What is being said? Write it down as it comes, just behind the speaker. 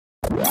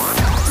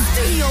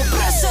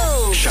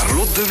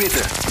Charlotte de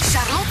Witte.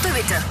 Charlotte de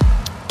Witte.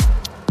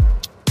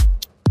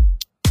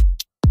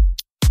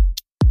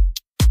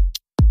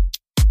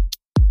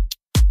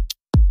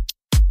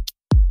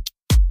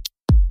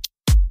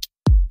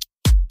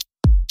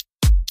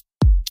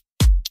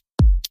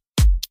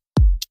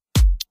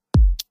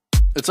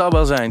 Het zou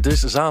wel zijn, het is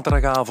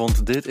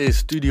zaterdagavond, dit is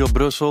Studio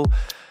Brussel.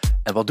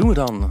 En wat doen we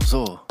dan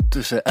zo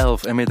tussen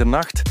 11 en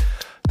middernacht?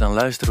 Dan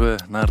luisteren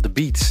we naar de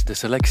beats, de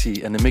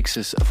selectie en de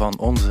mixes van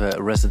onze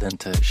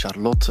residente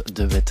Charlotte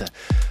de Witte.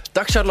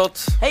 Dag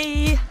Charlotte.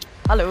 Hey,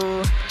 hallo.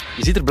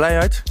 Je ziet er blij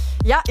uit.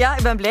 Ja,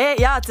 ik ben blij.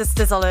 Ja, het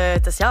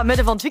is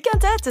midden van het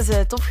weekend. Hè. Het is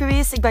tof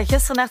geweest. Ik ben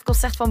gisteren naar het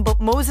concert van Bob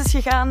Moses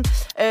gegaan.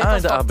 Dat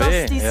is de AB.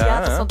 fantastisch. Ja,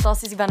 dat is ja.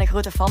 fantastisch. Ik ben een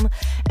grote fan.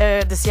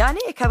 Dus ja,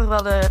 nee, ik heb er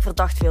wel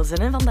verdacht veel zin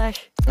in vandaag.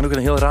 En ook een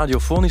heel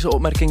radiofonische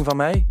opmerking van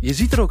mij. Je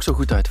ziet er ook zo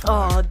goed uit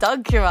vandaag. Oh,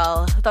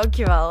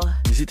 dankjewel.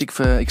 Je ziet,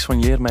 ik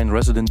soigneer mijn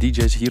resident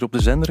DJ's hier op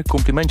de zender.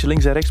 Complimentje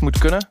links en rechts moet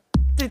kunnen.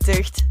 Doe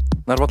deugd.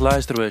 Naar wat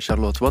luisteren we,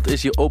 Charlotte? Wat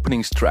is je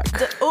openingstrack?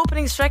 De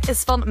openingstrack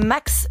is van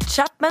Max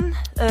Chapman,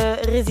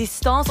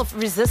 Resistance of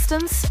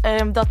Resistance.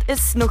 Dat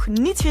is nog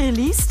niet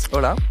gereleased.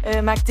 Hola.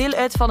 Maakt deel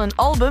uit van een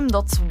album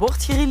dat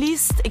wordt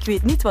gereleased. Ik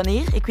weet niet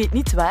wanneer, ik weet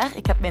niet waar.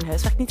 Ik heb mijn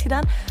huiswerk niet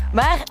gedaan.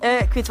 Maar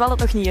ik weet wel dat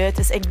het nog niet uit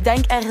is. Ik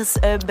denk ergens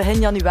begin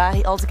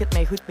januari, als ik het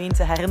mij goed meen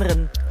te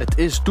herinneren. Het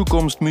is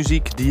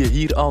toekomstmuziek die je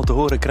hier al te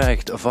horen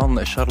krijgt van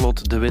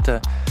Charlotte de Witte.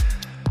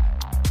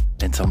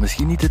 En het zal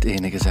misschien niet het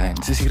enige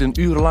zijn. Ze is hier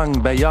een uur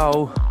lang bij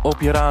jou,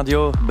 op je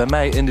radio, bij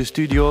mij in de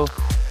studio.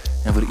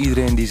 En voor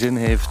iedereen die zin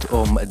heeft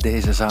om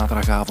deze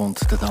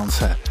zaterdagavond te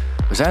dansen.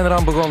 We zijn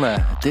eraan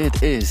begonnen.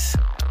 Dit is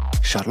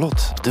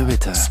Charlotte de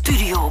Witte.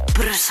 Studio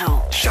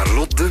Brussel.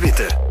 Charlotte de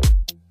Witte.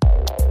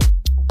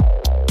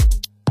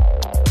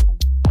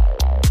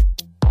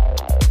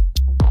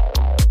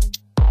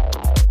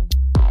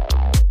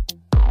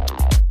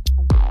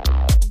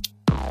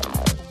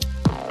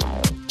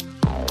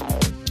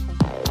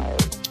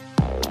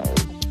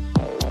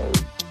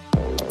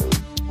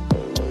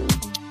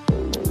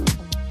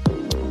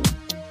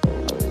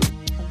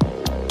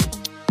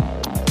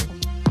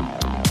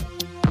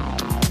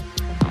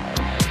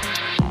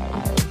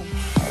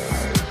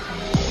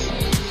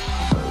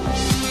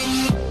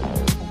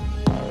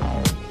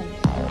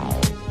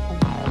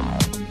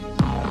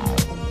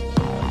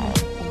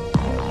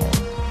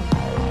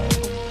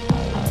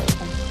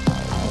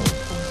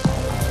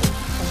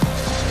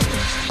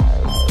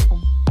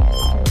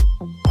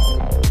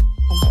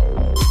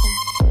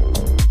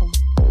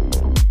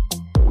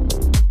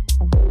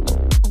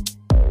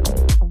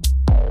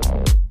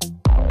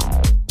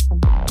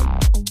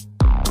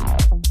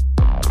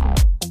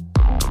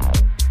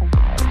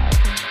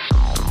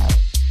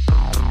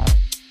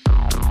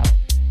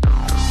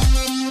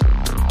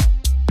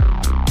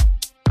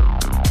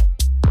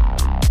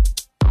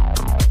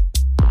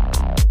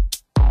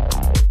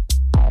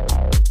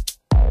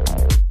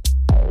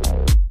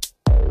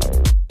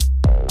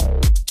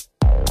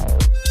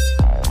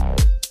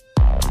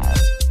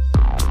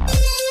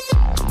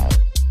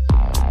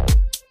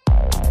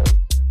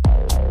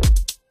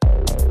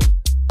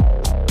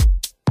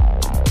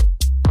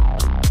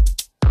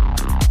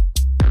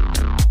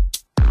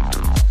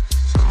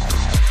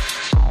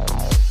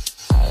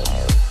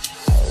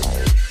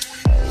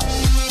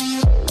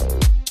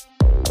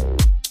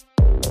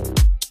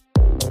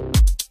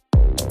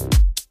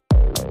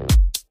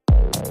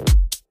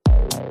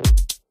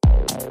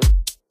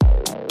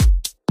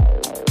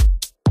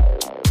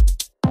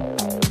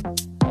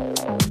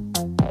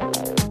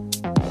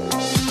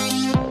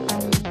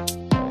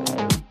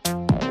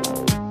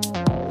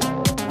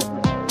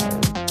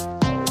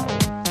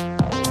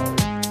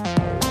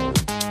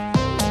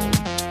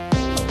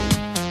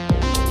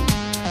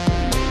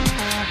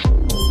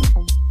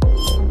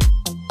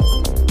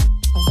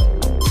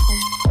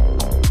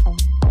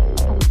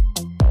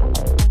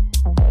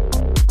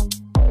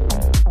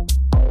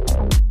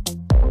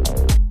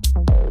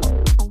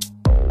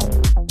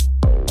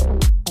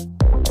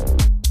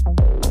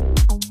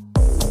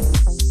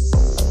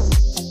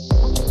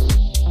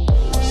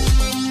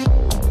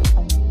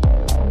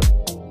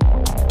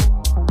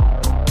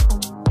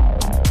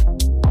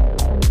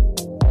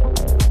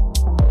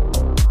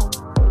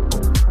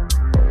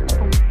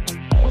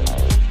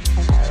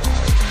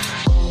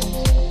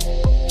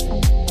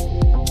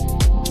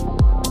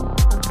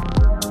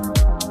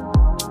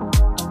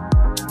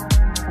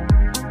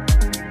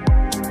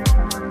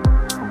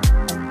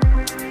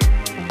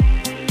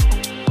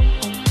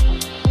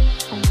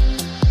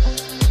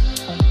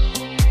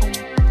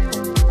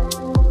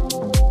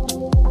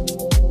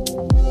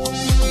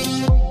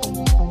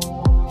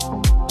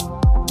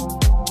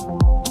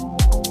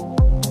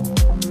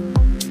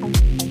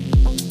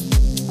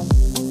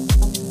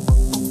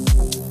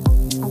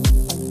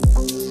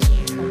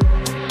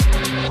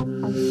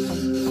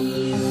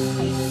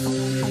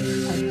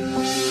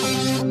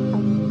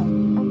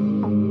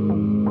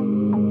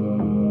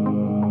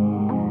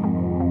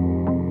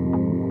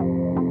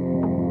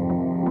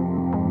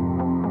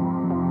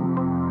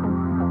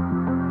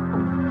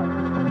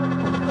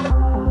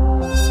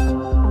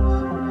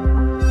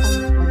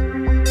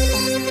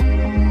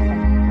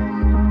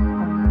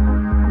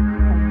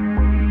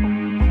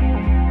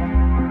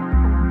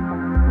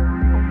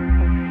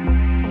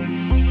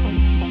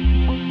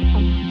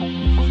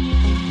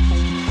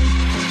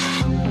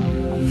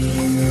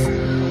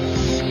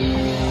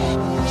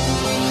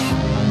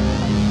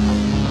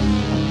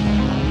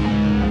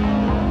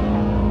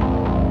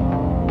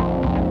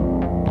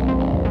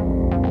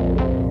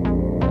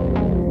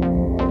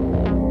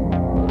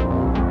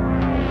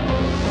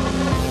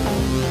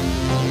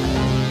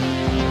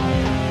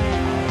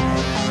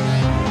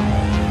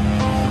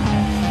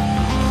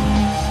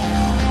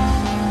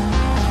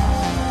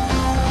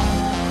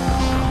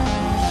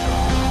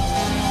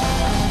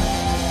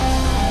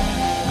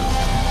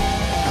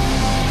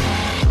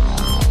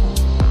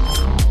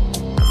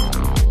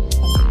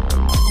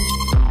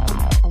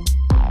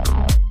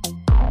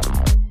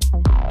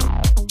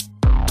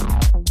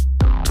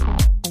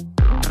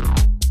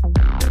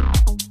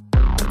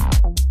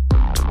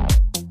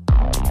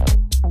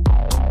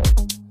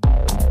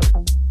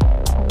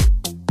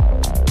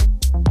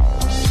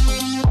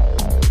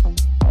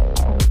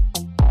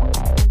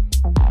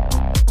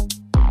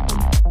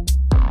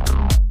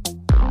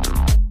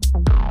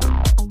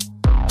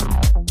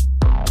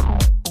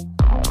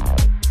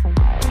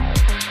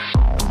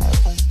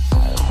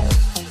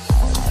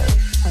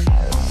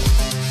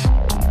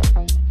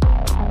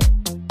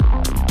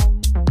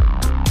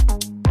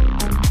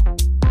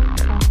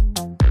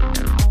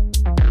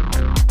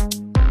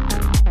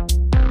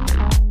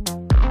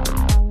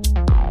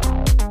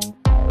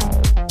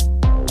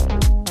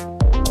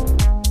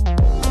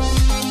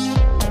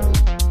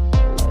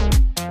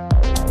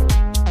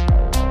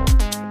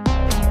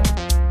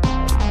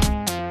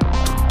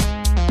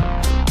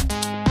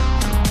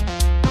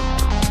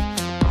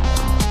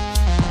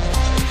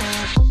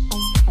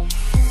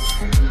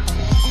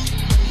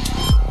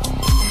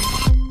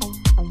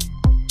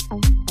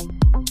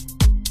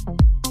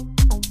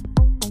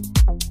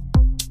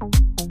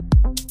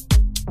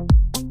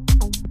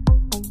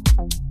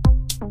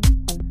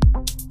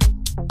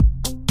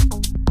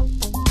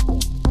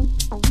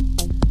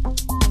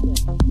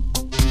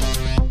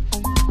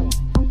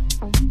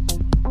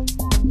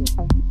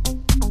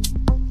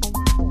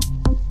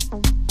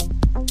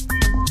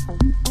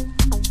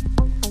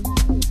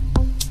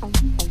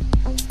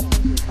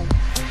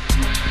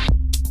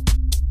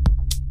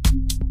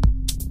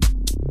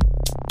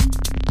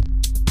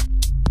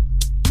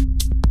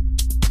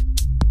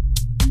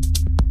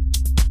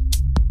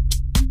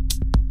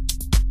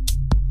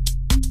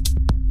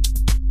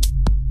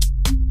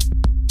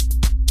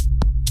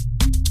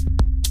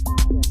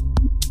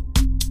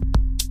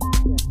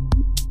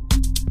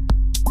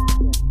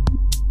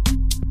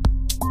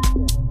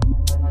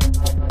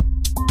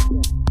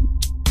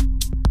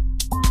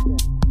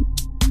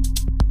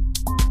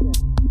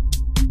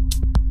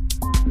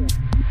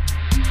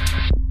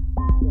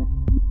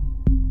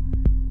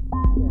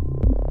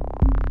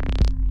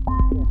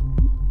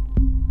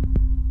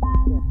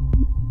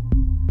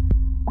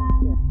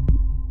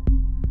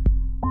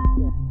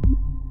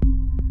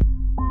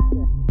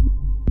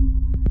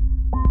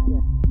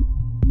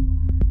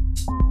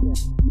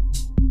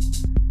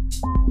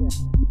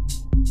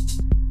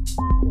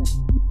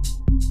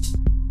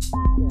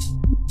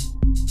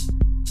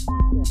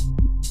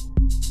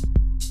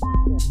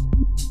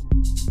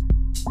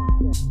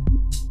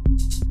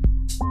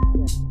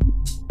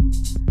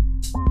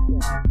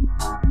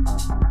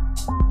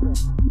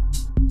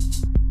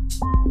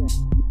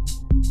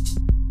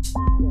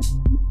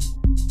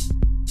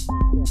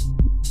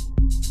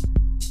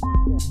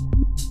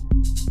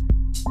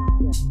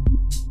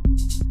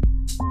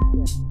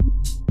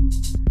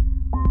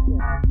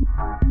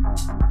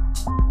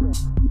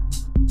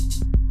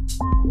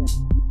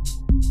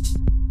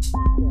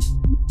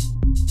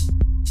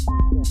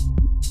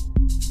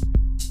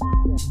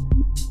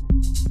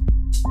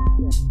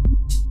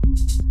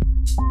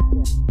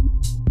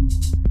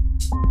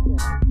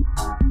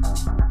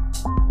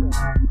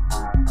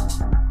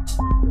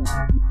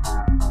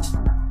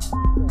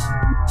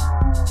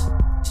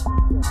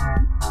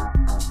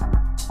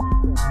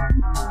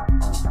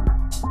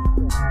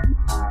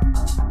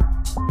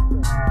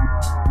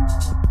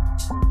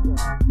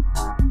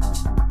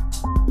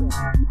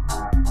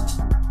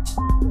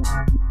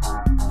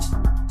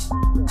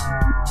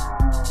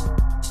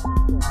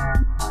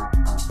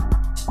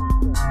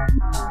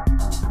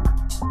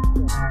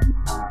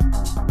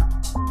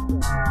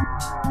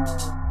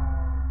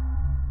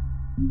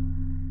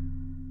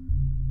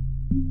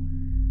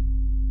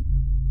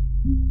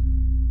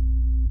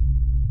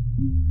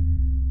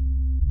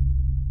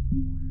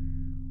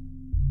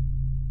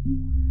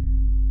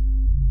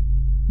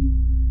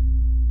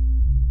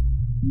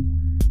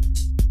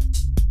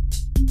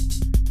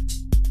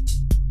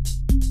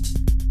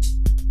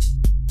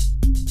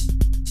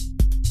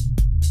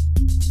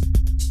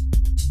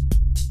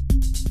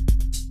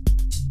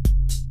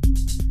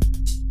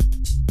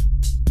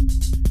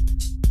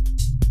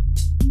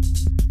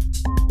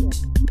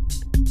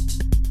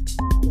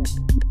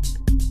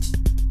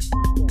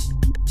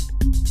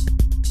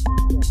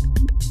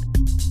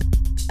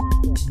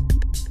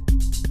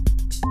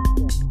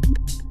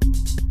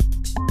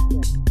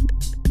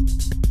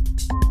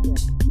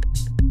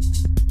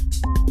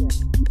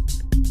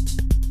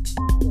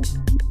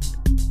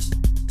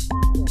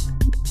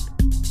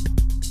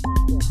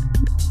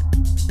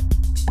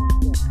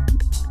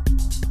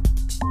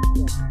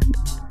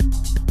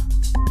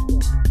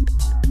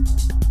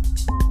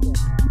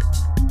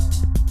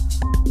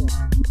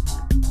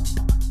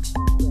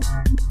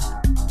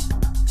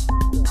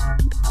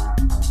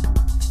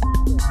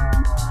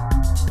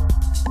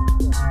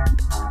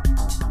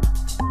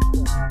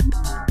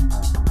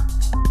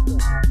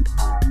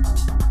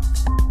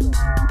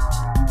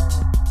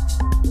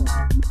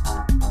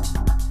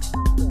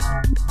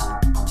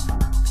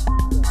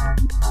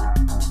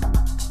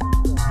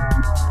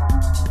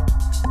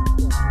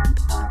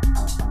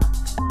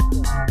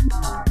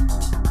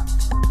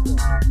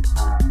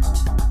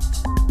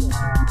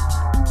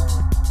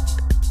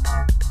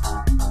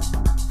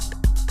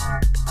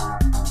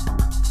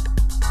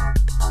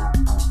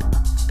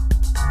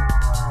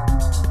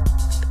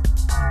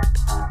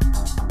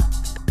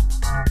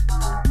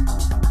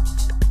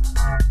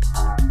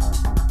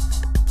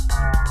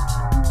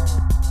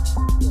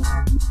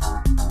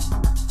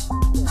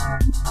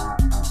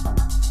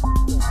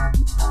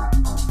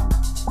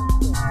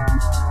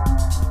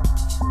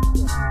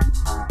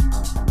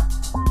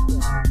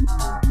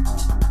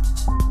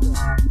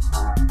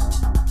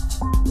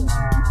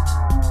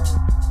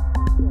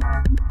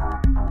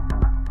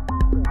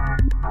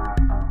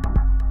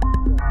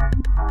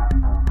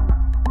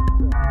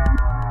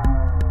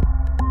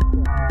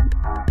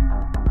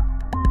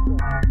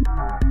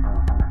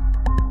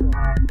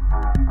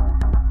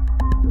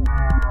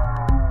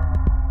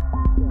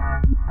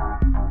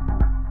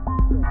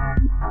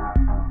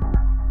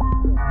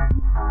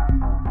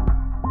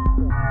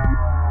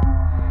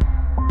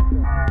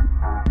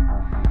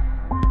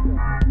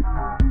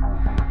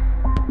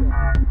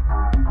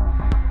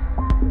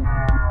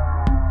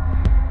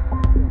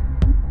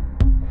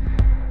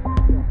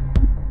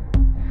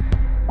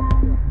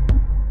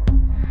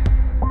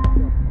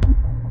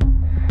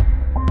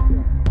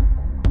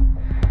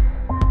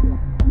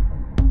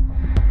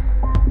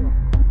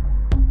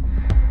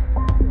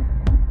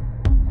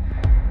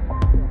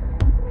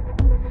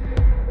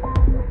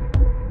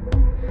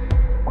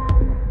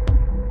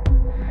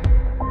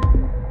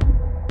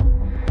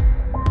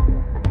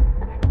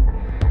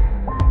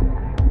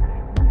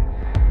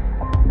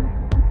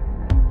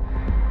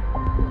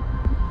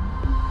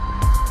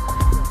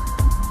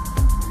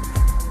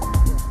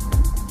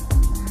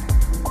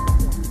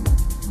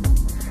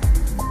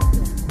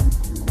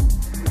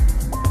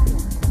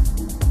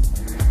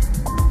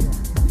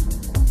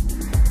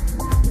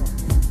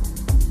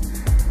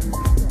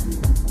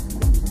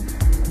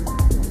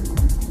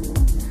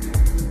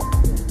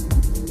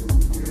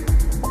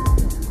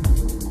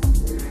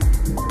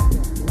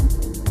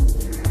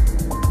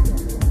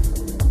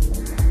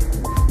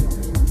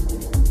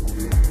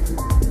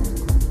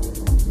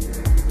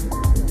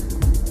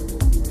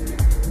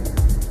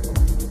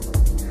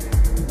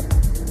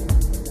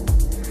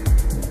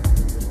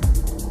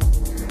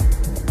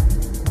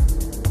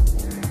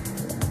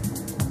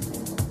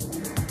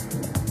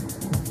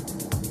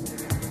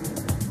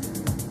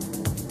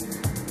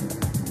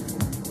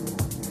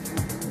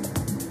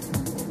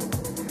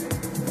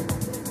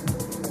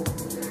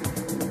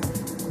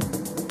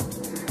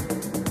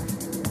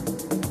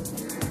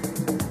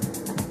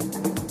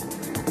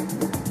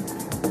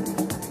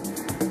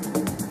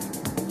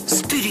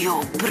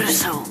 Studio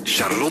Brussel.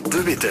 Charlotte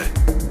de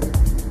Witte.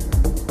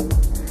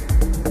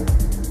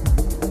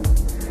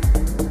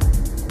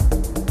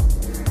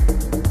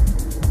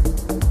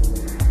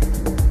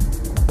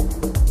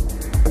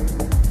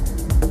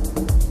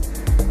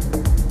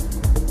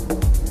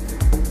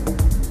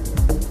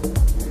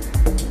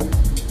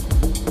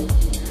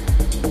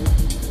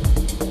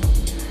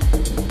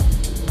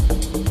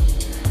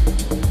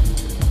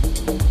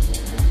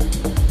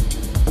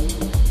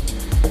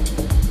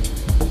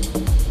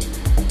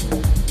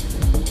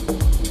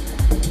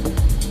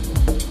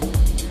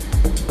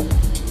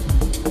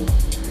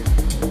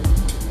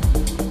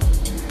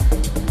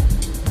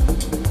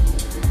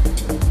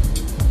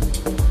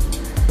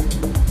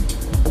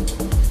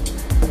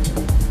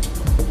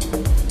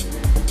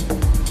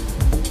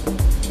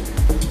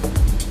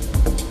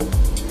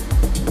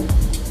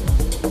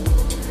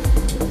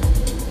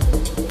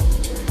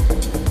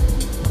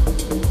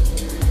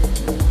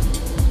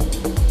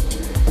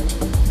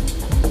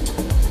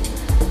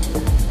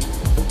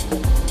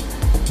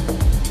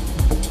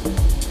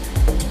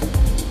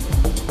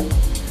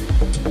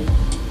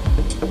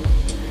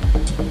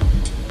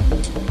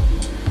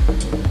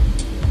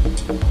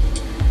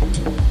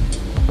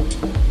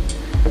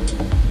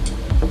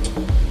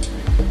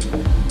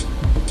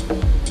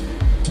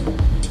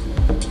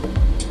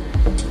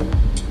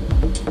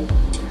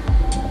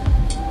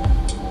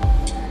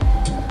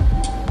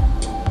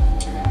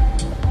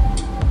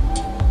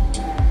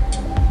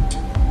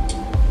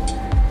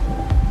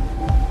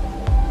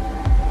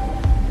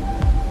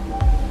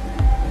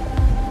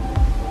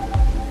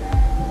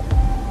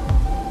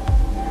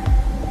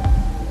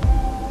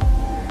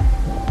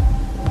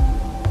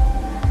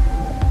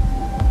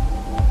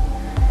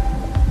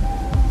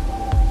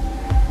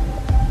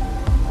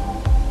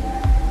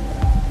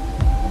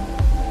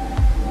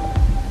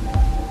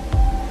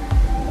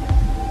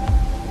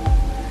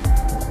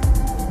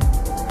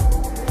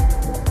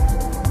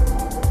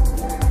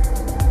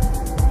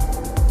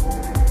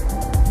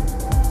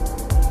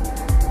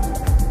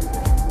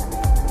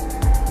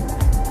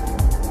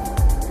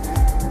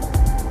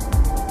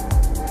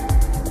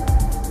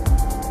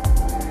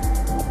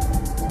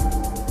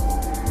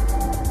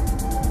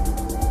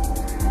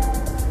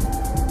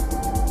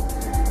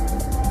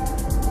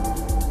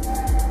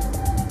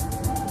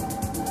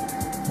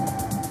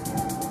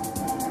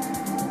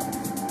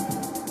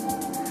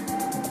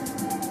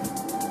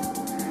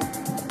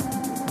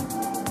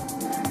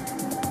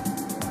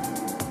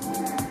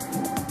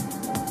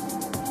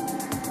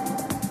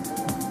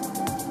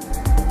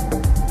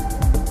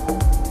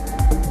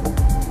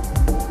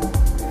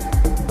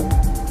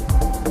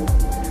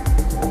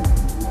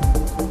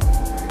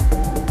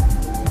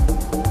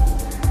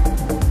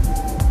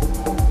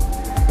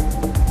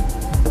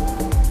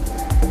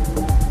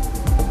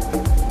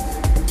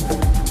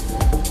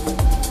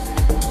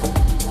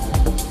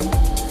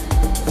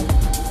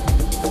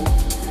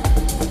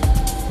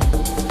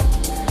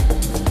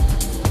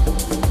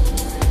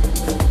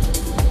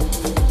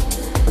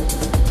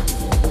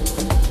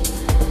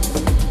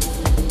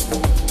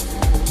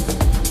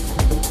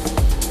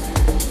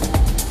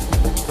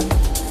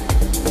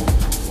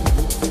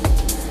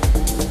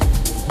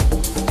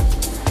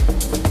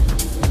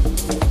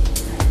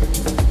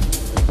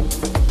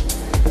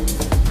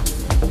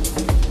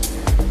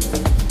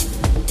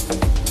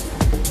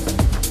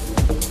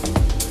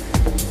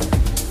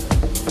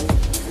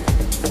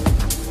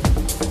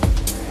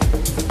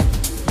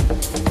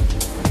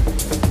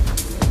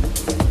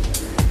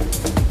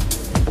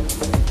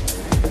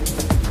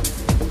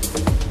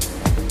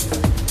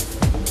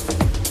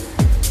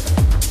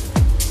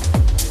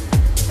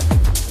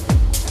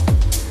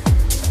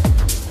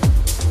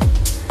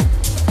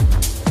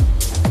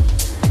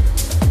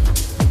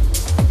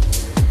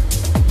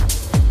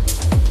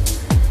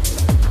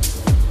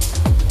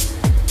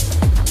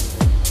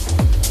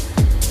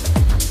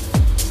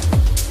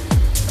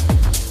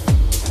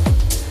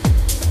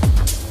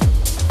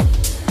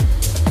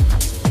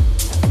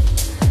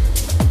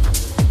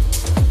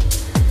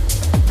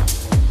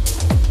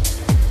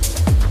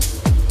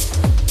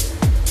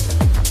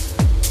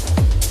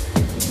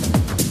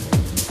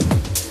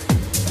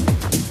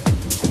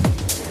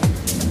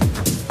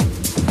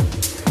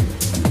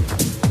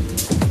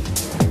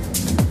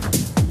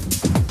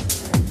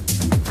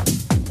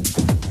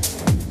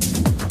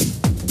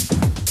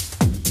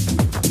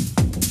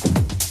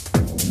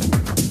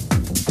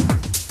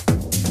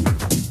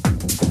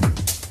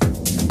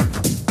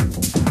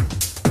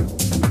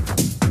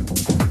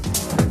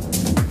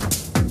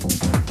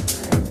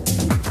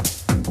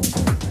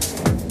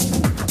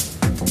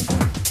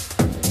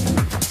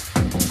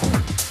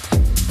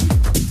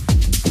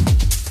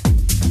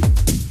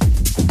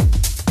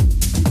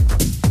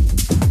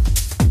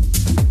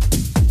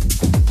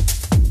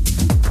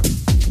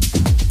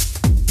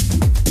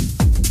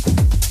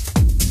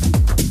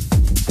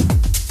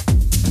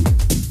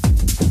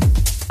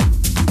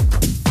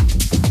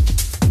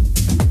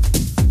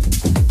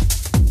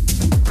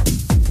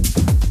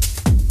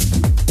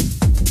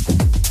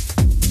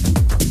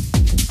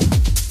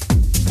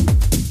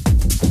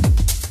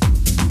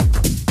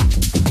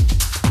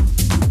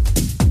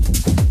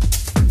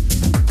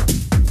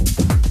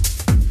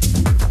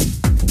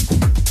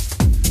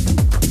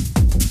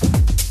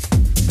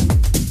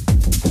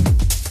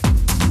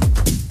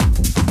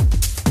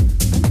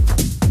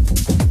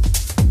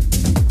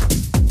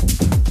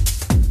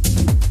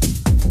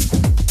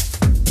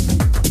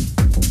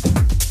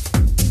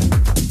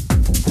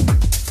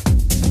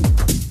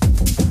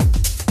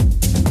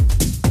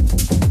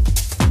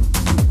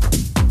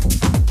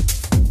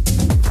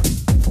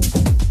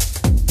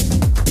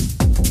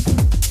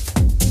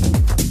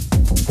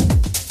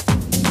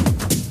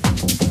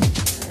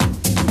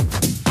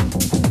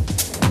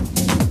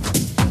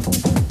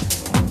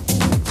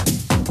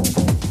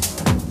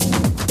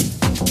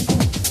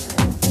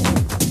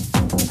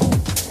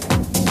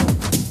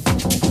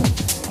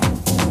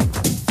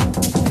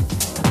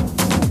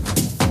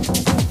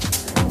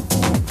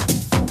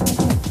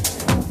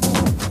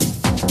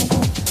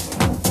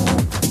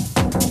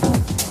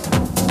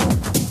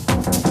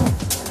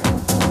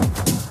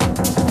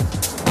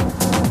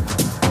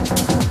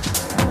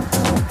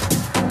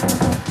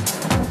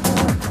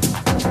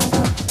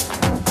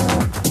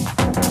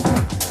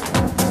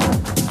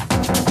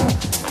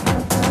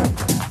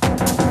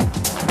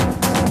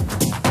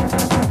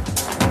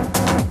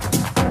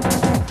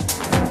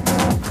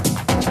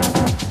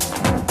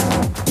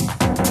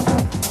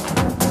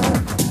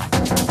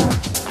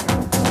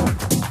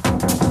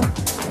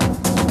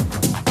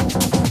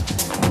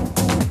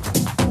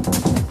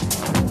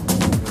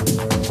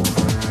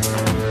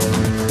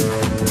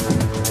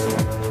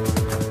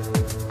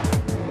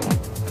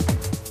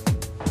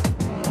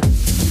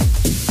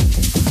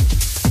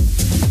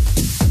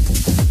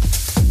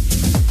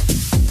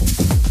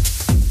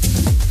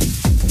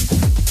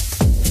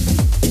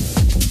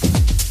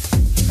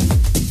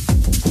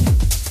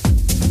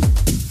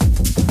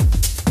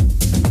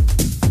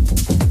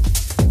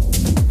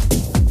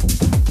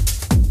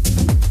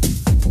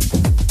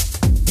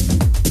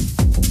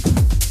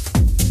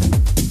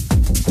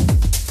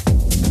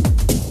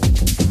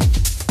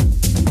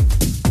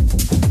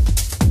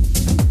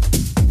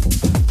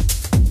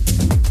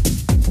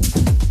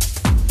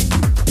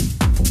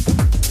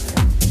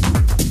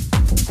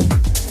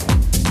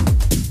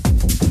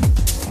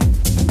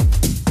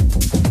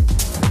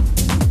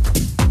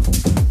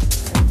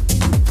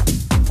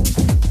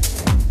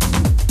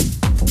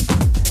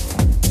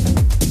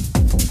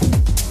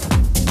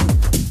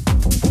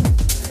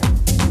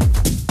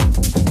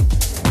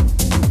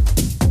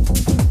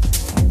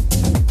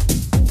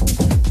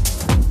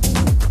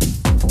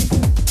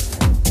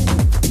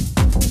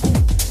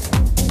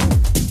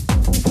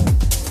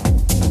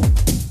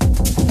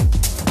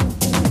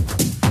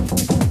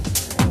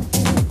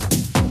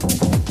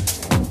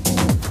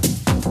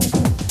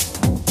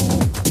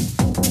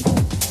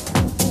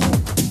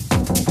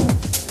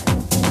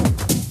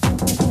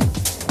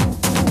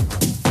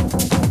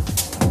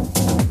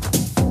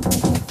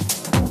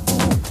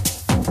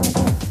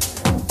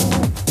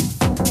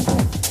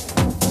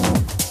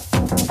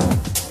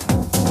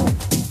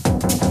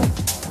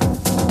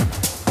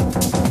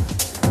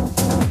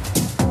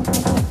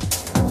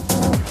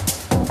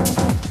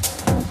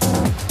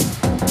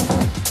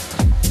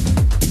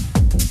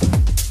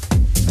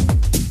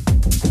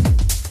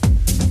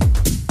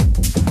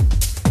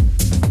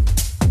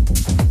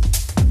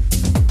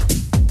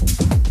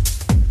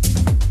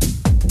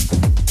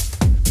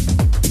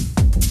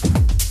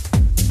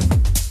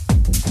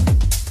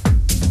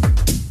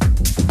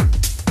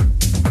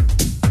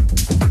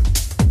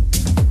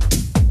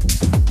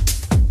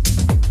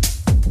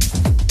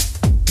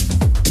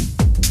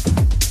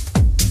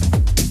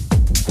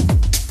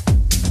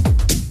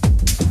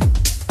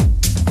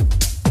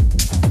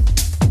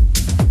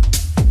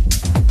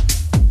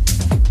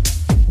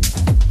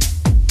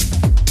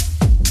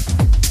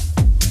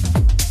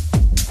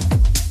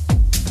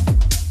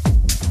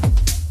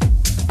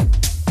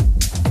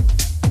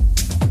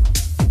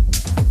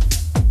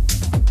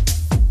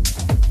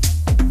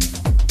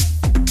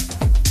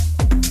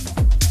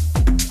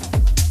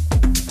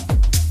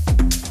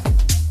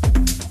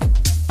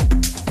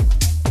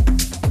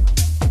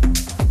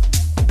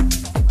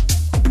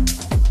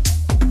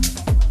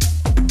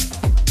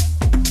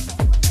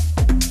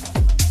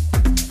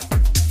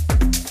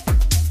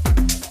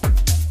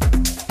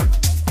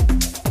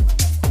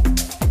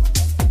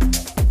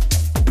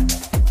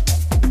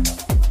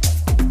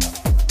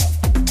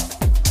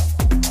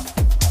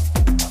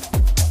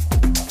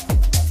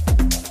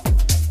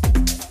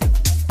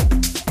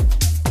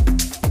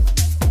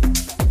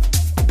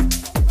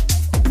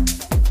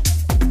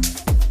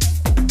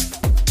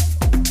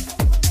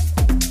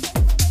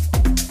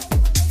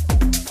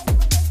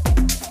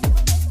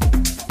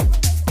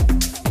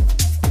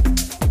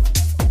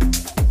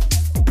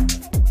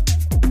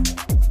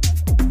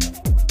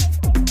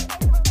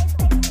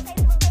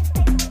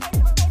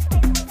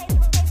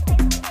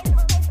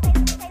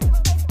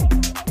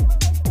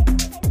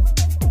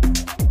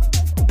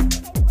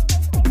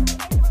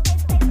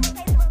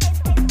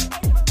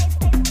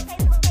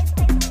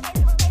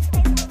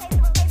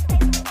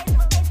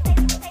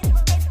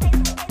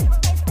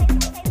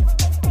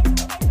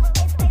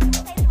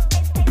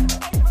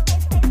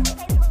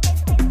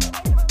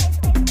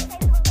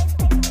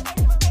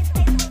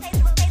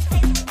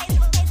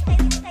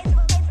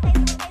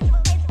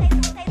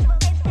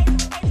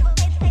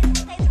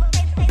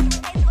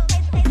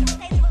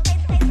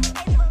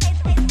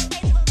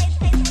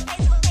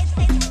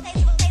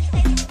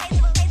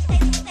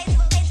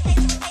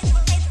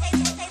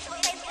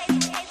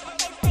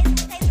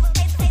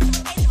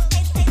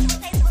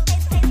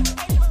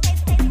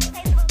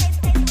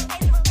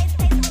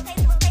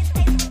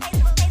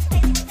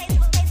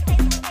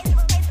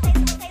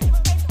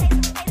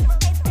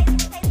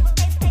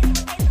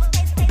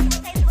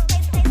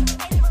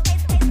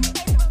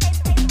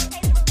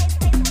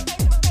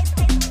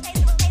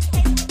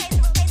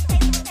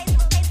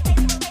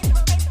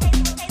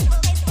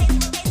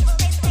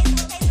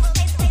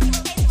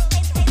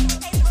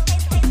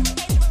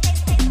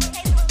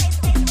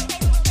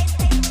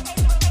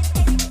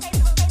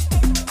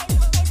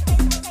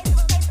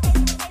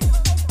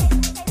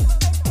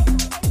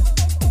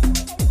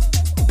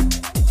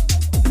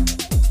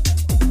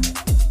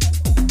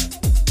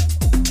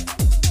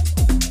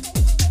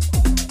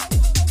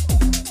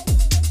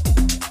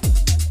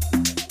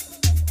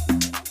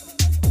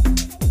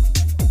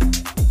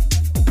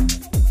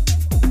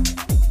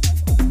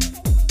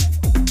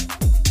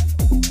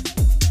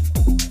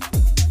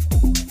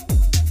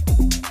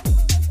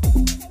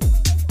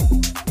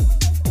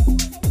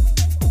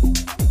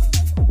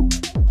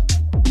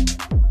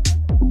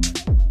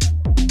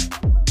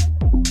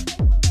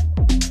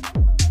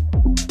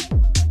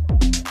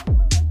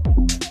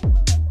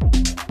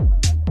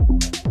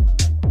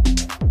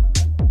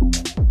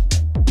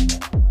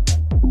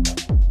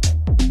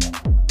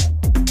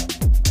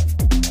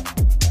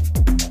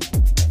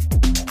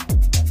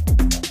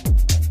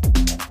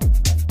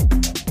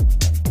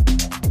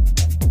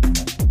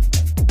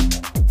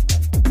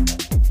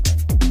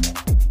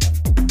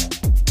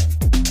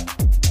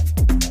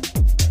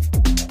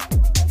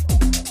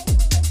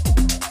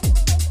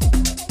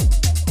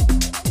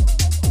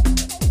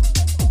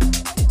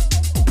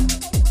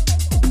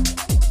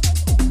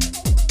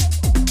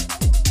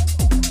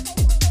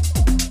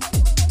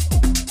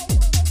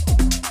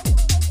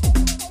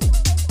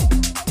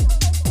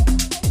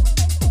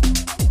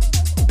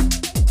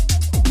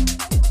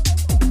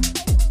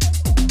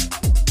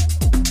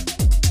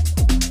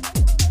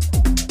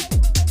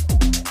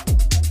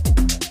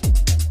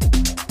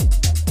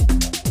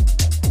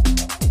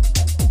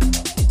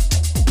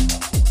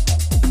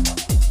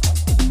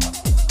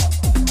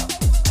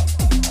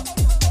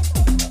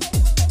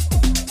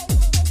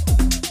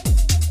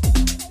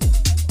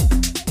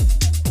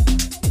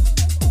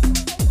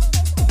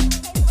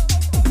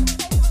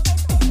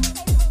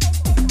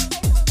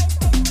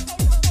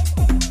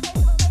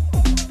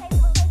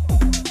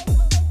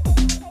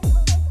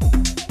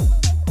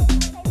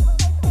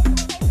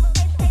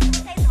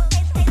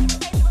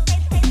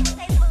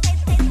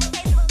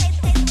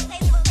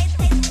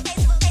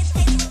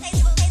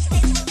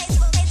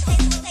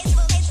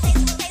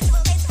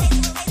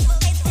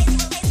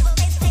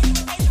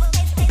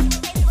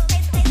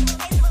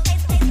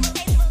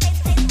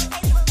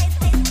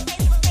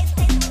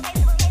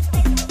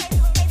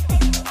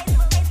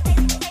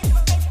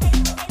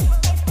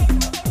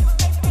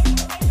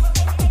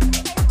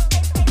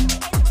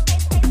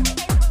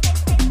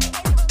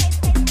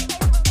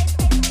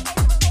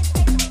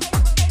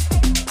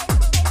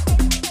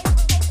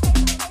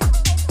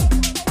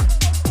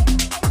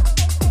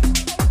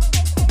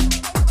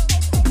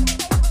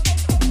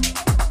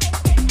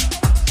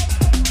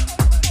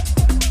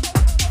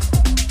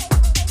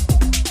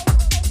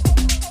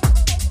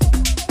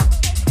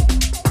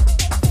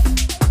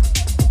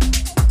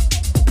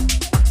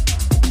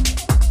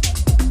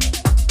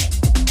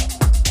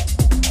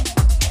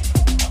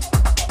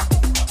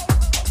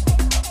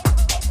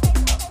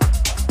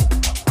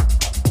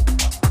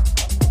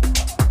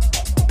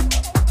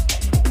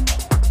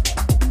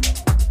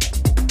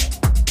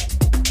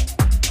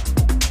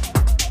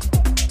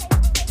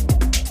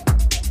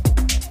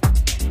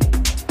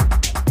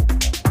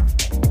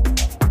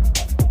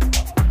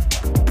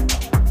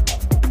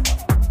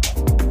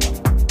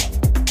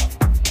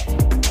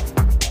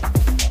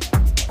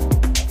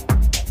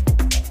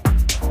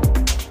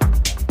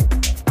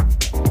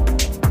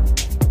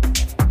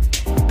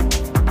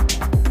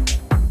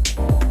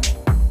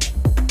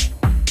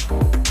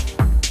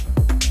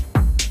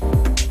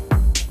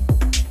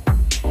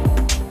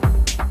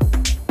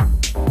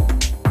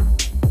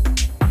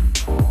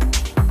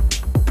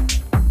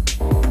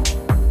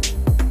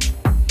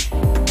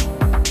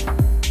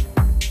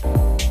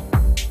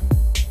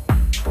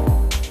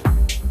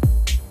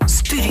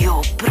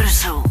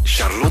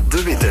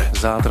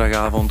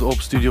 zaterdagavond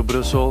op Studio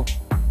Brussel.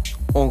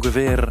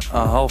 Ongeveer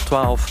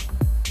 11:30.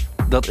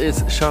 Dat is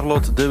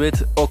Charlotte de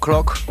Witte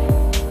O'Clock.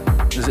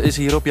 Ze is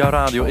hier op jouw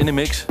radio in de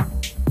mix.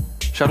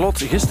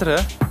 Charlotte,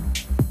 gisteren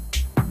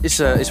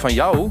is van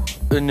jou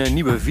een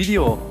nieuwe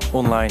video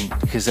online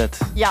gezet.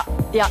 Ja,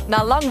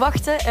 na lang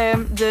wachten.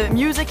 De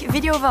music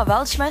video van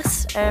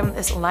Weltschmerz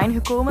is online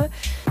gekomen.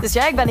 Dus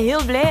ja, ik ben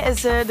heel blij.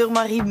 Is door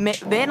Marie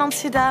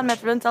Wijnands gedaan met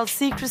Rental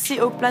Secrecy.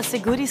 Ook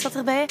Plastic Goodies zat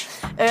erbij.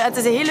 Het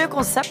is een heel leuk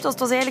concept. Dus het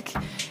was eigenlijk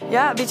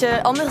een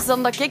beetje anders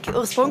dan dat ik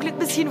oorspronkelijk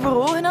misschien voor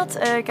ogen had.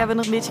 Ik heb er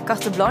een beetje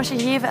carte blanche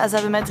gegeven. En ze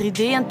hebben met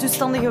 3D en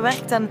toestanden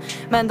gewerkt. En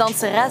met een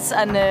danseres.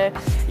 En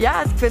ik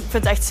vind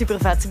het echt super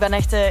vet. Ik ben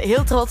echt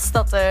heel trots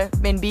dat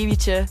mijn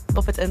babytje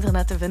op het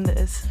internet te vinden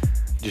is.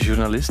 De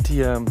journalist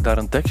die daar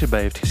een tekstje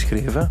bij heeft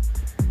geschreven,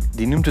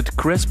 die noemt het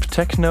crisp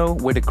techno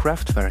with a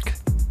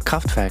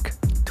Kraftwerk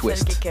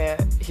twist. Vind ik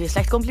geen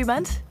slecht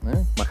compliment.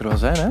 Nee, mag er wel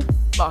zijn, hè?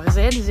 Mag er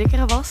zijn, zeker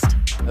en vast.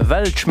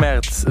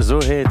 Weltschmerz, zo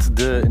heet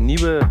de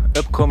nieuwe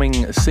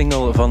upcoming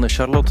single van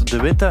Charlotte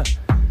de Witte.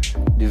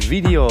 De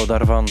video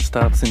daarvan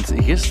staat sinds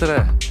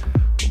gisteren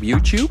op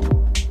YouTube.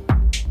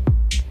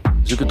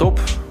 Zoek het op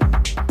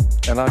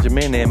en laat je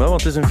meenemen,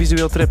 want het is een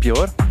visueel tripje,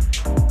 hoor.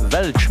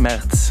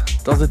 Weltschmerz,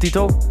 dat is de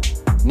titel.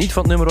 Niet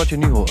van het nummer wat je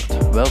nu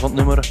hoort, wel van het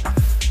nummer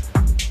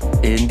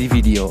in die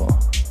video.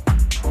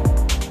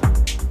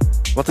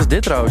 Wat is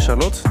dit trouwens,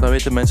 Charlotte? Dan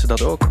weten mensen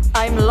dat ook.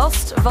 I'm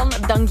Lost van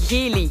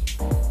Dangeli.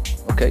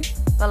 Oké.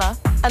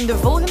 Voilà. En de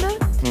volgende,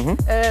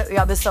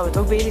 best dat we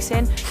toch bezig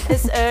zijn,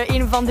 is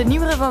een van de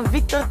nieuwere van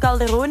Victor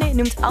Calderone,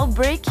 noemt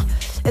Outbreak.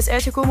 Is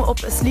uitgekomen op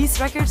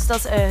Sleaze Records, dat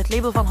is het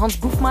label van Hans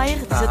Boefmaier.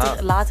 Die zit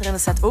er later in de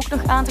set ook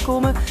nog aan te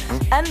komen.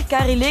 En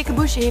Carrie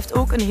Lekebusch heeft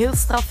ook een heel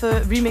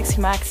straffe remix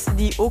gemaakt,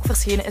 die ook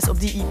verschenen is op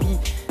die EP.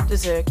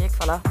 Dus kijk,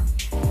 voilà.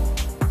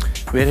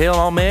 Weer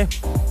helemaal mee.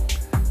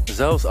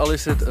 Zelfs al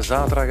is het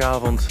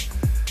zaterdagavond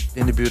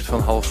in de buurt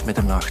van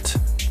 12:30.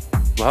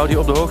 We houden je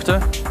op de hoogte,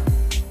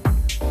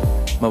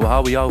 maar we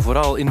houden jou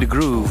vooral in de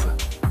groove.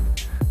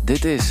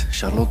 Dit is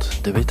Charlotte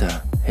de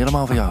Witte,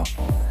 helemaal voor jou.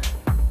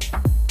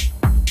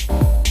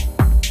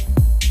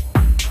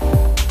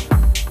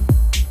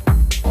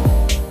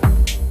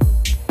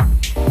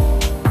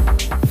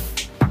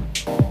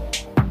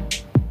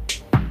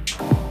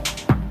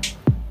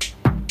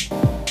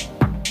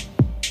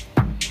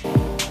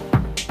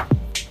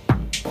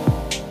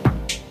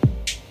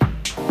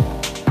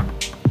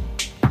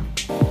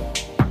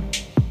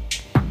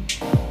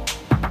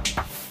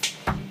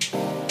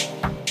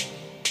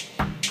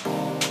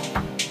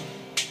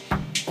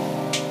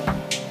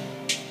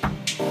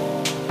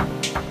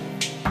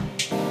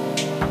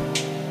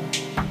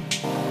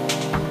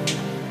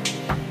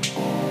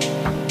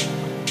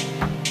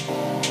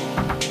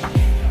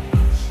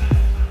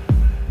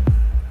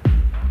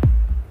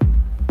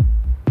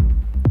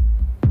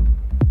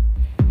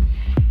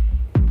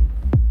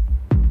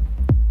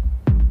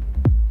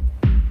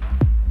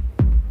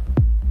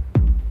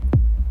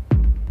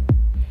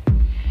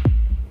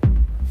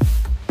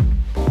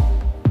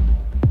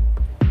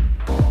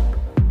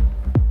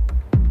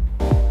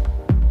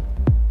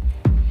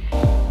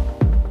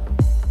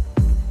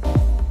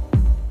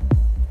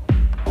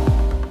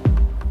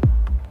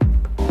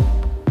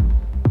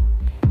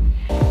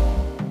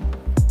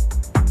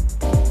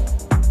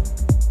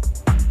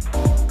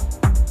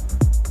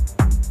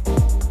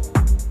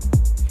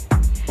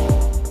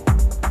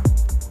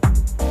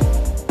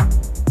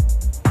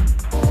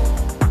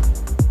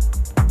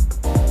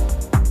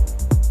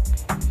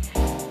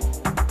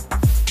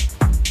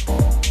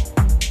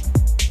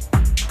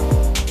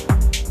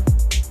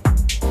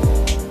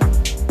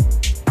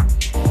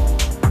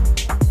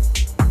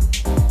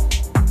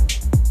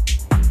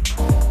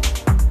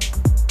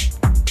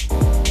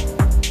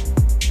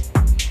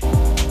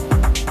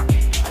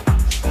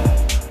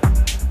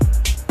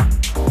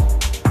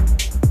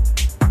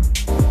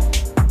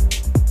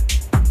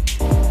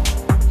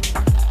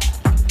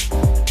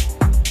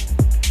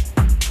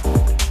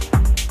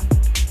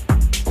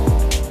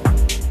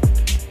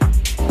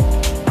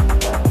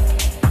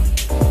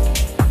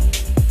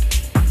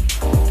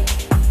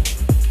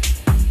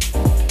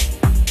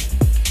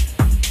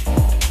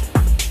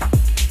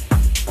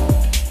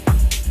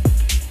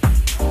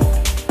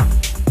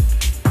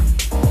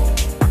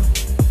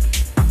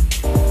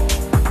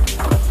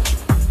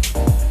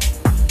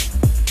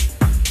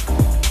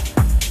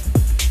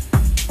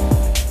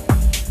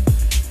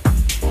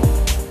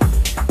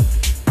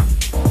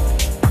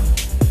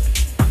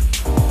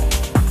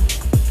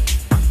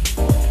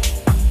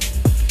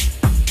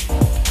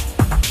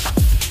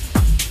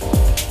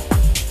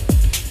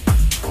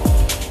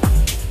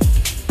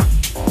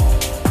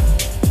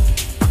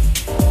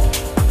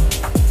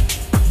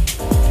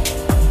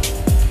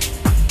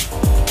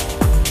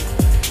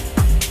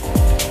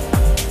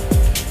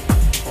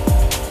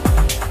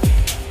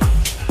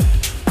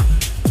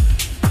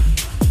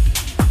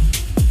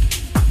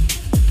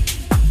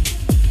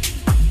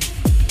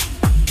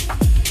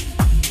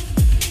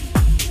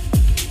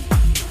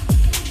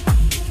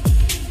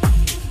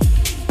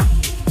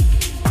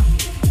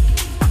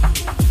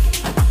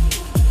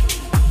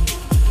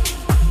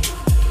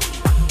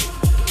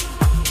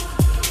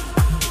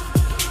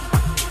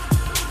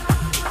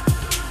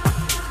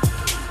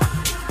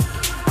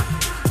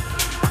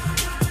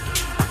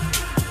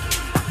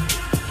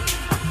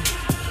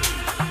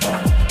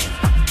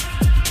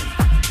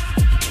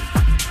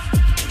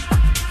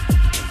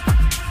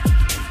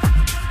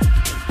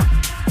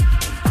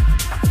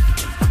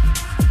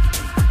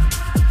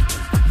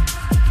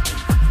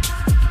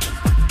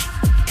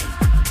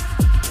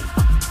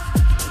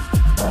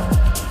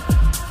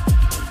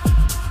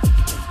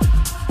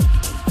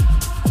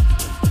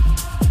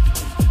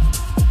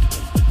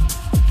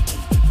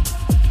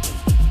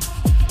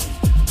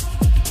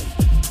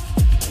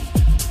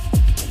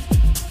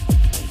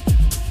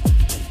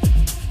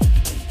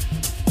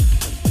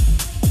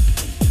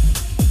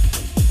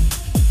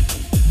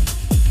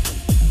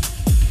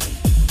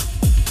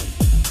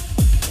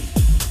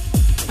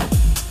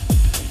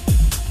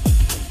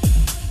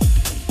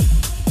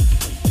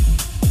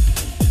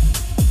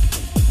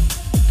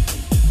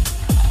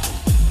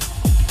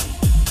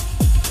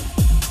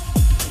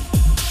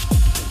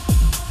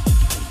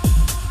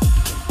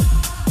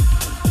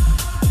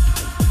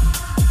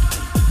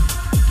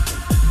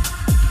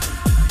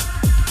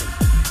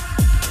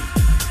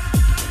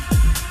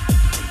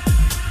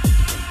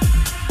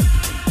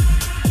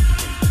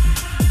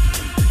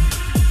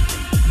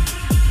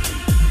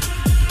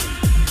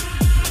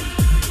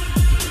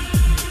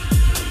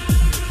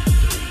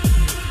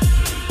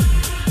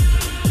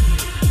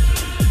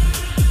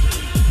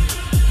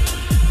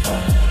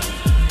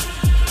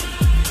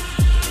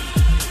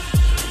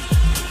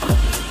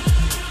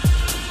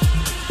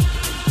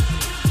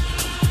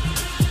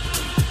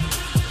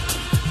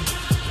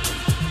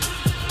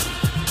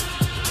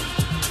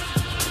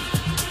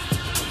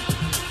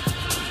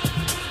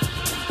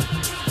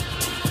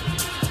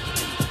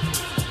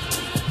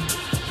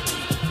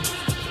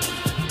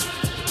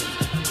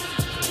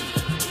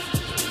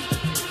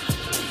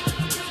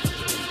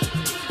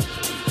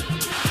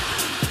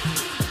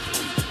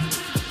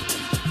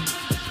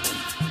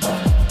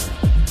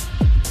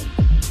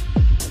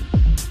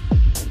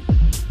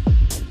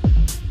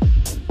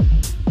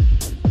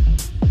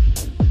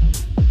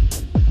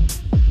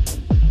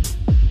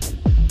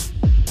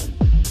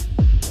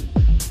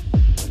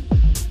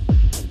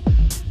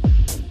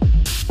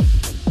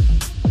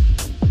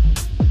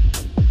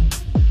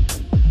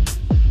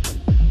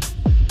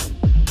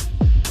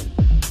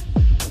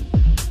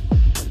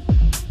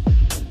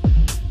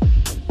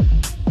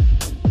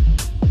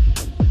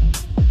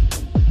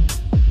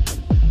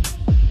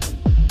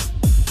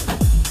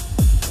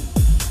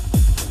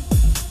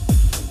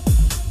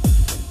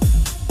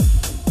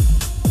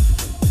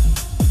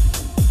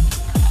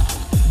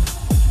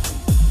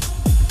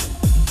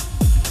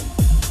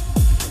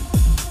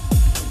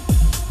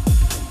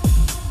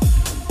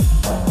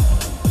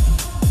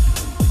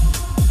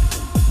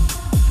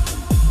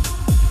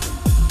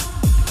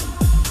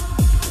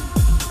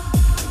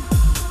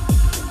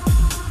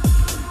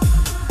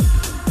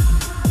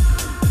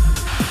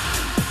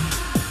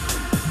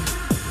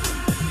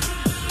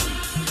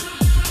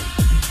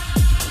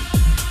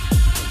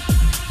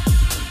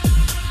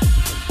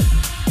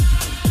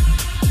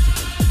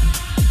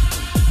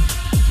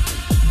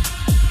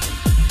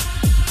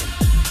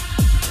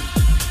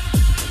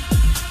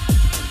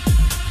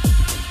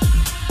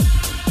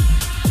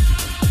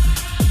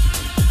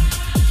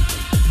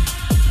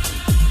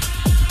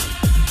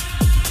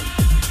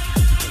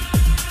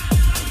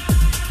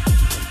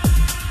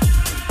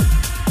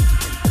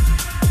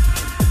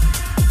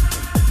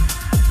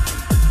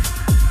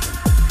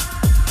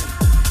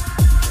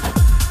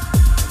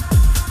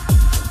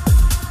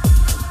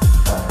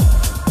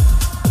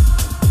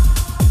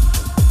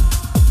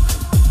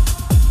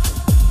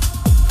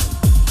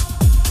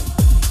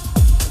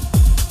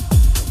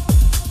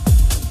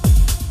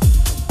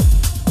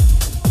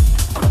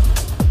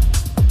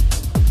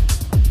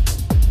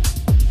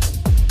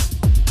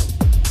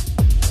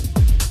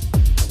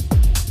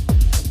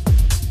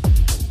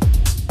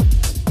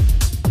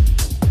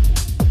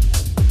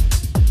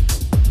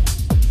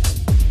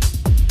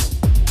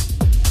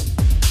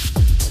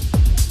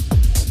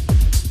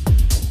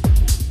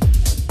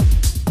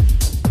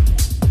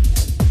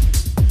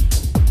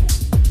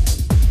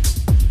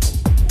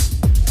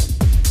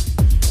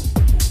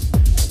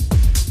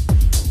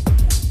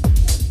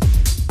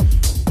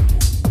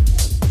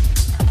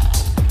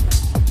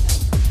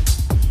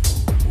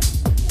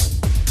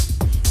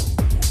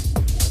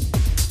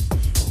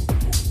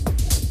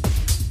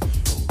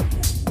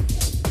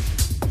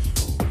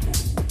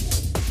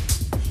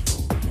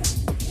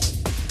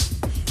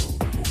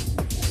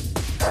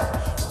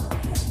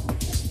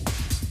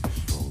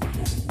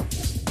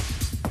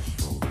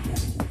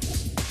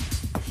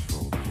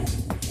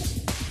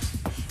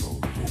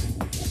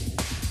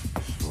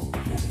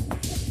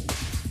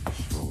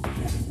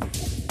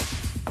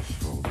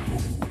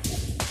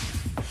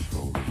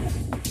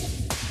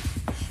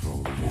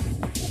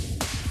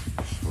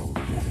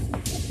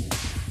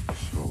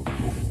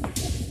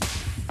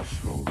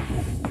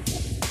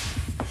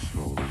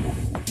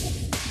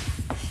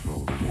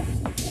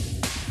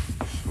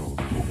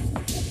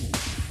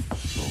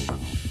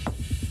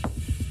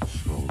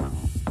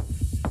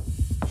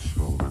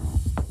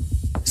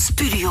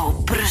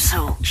 Studio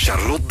Brussel.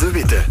 Charlotte de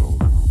Witte.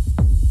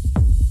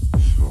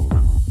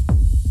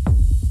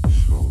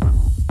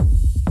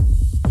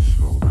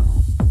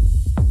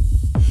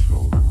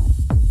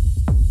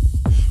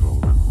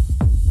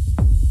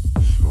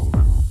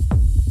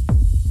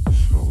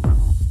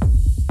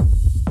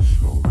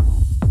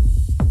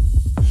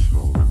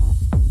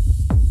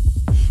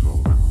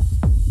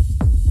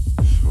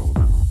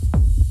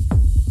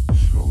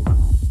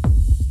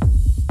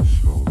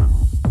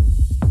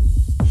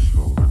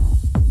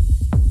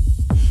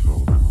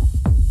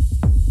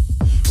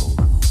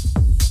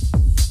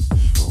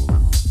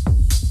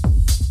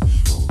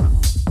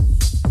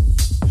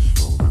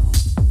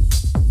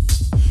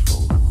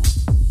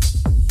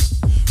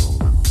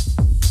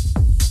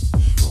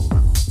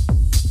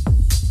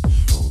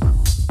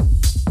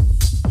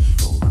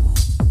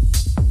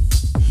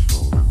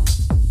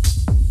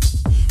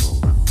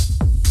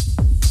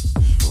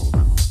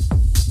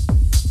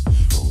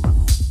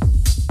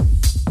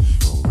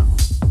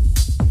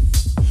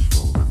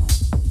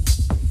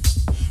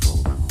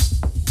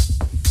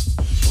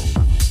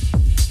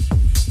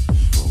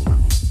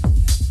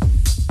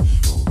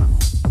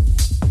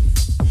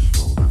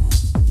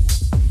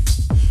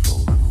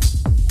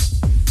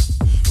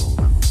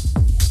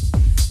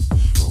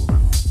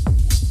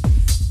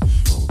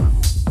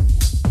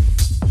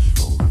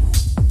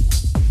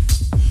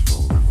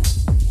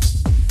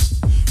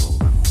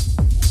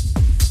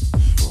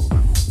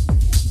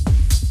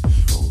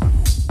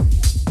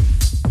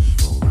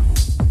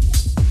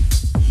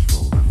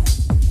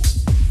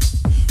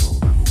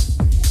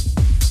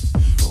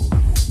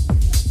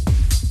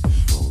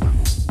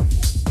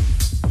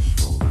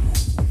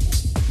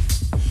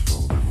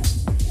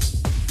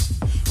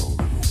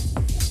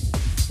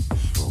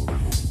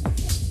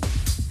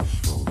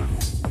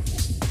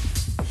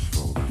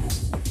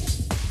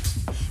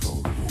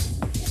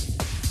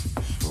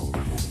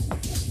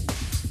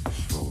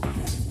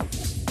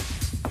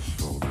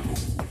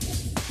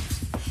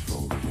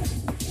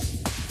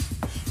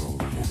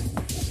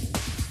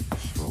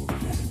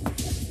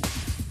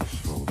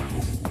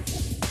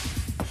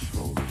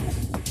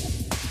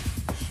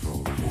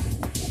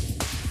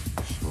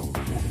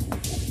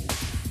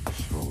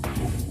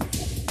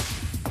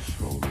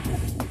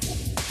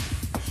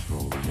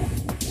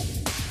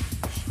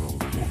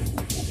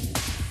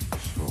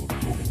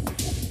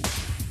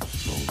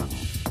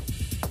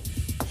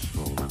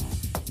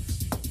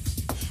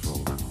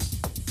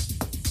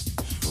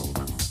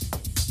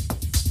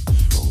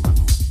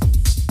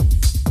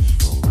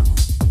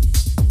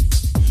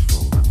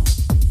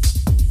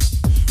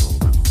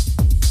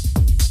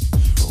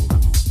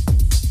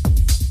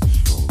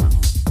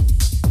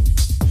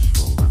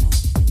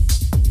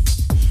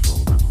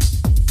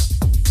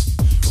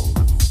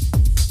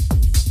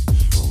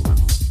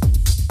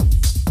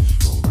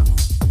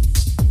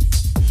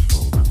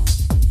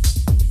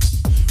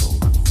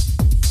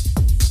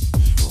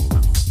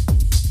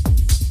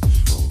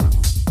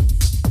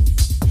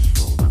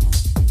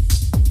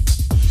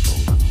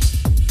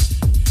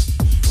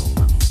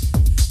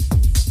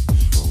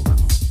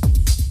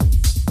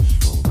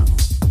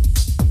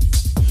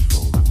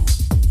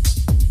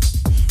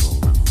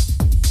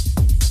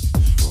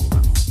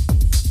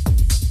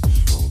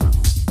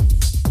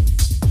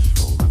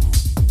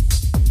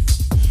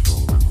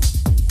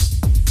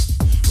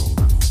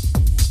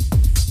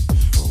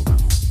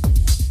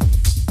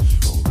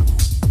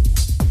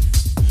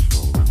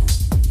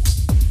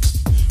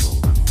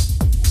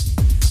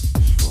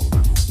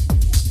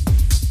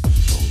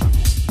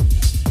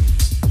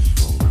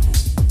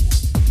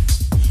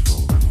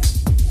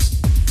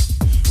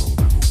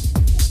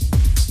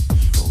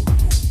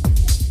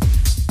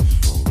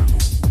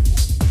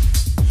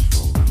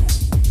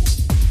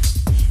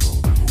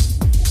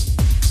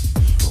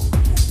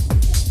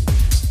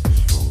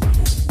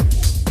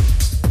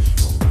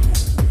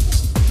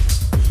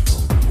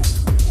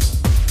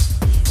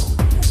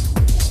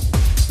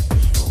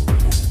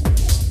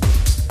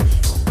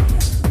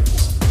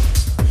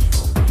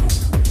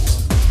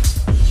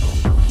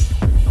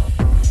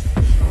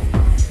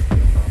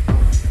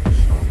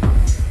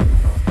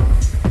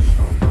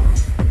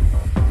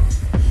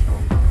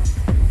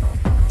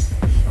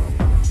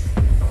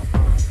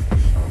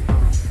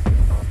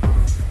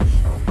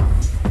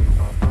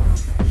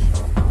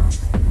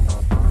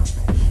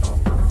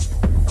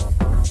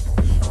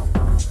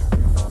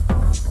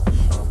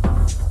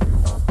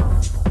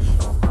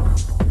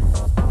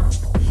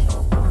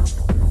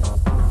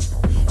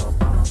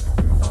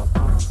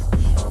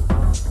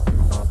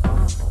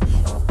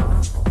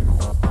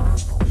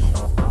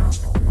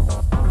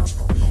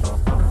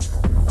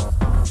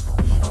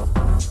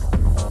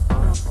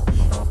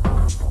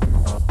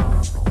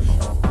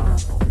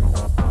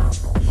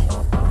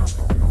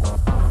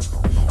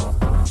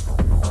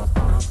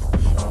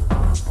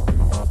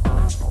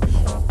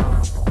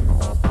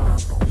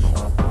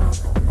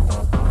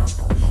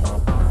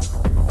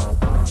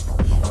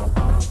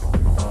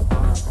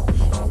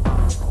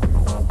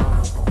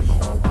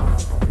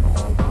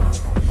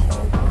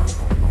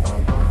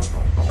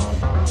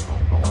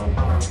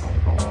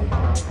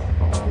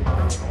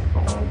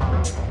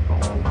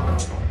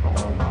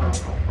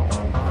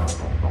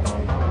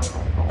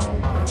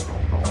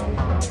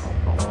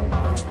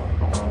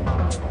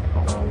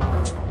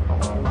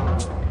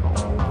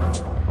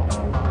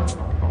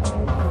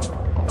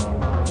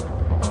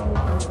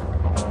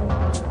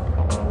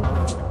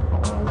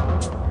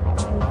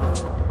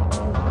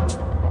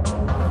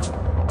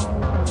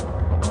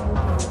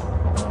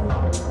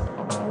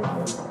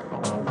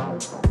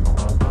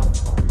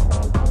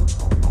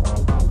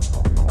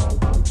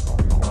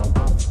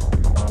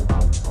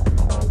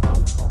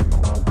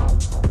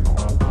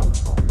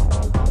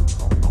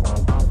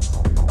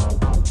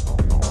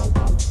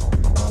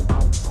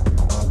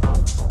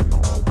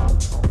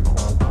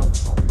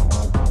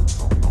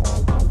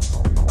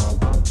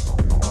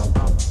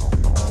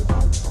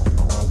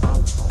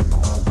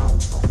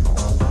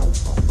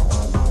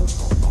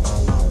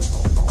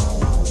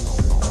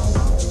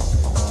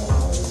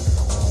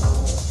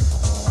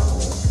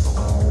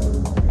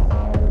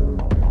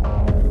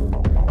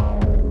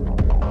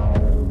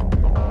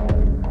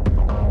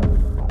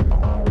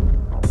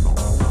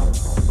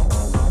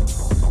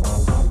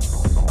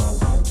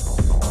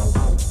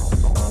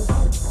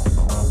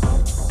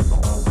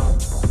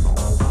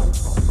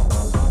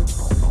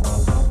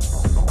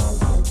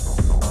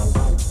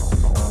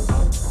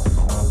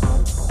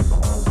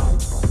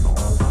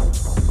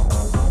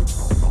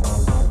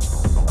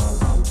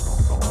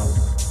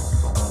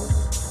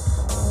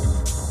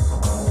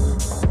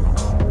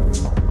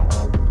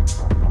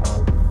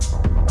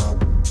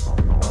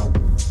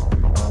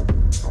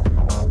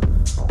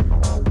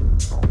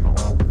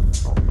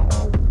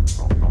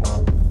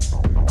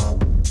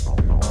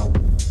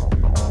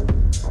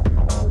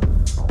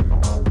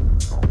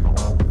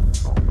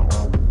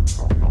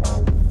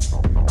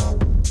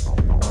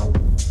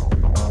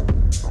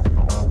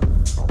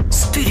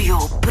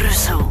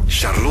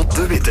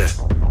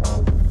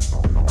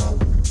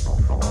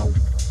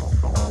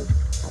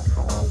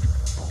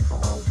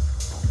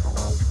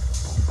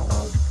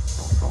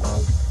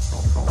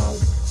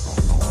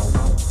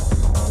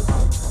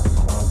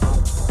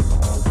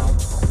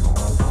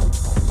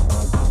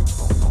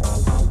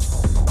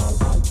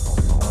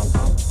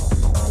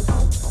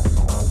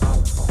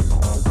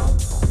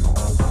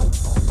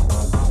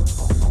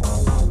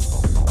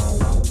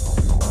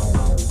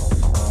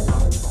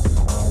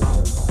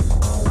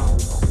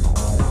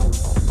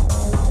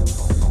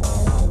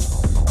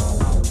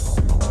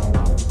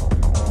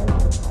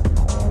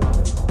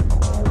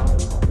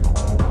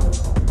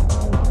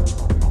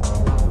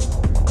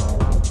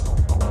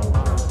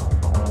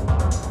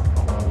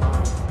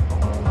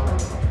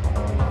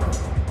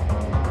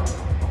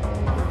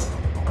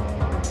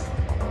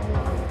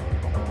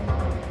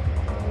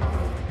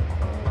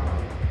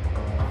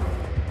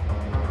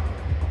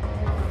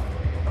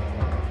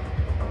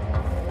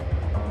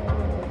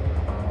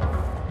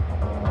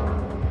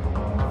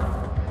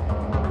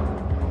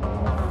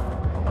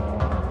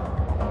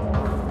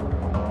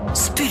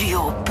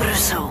 Studio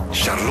Brussel.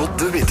 Charlotte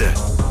de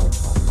Witte.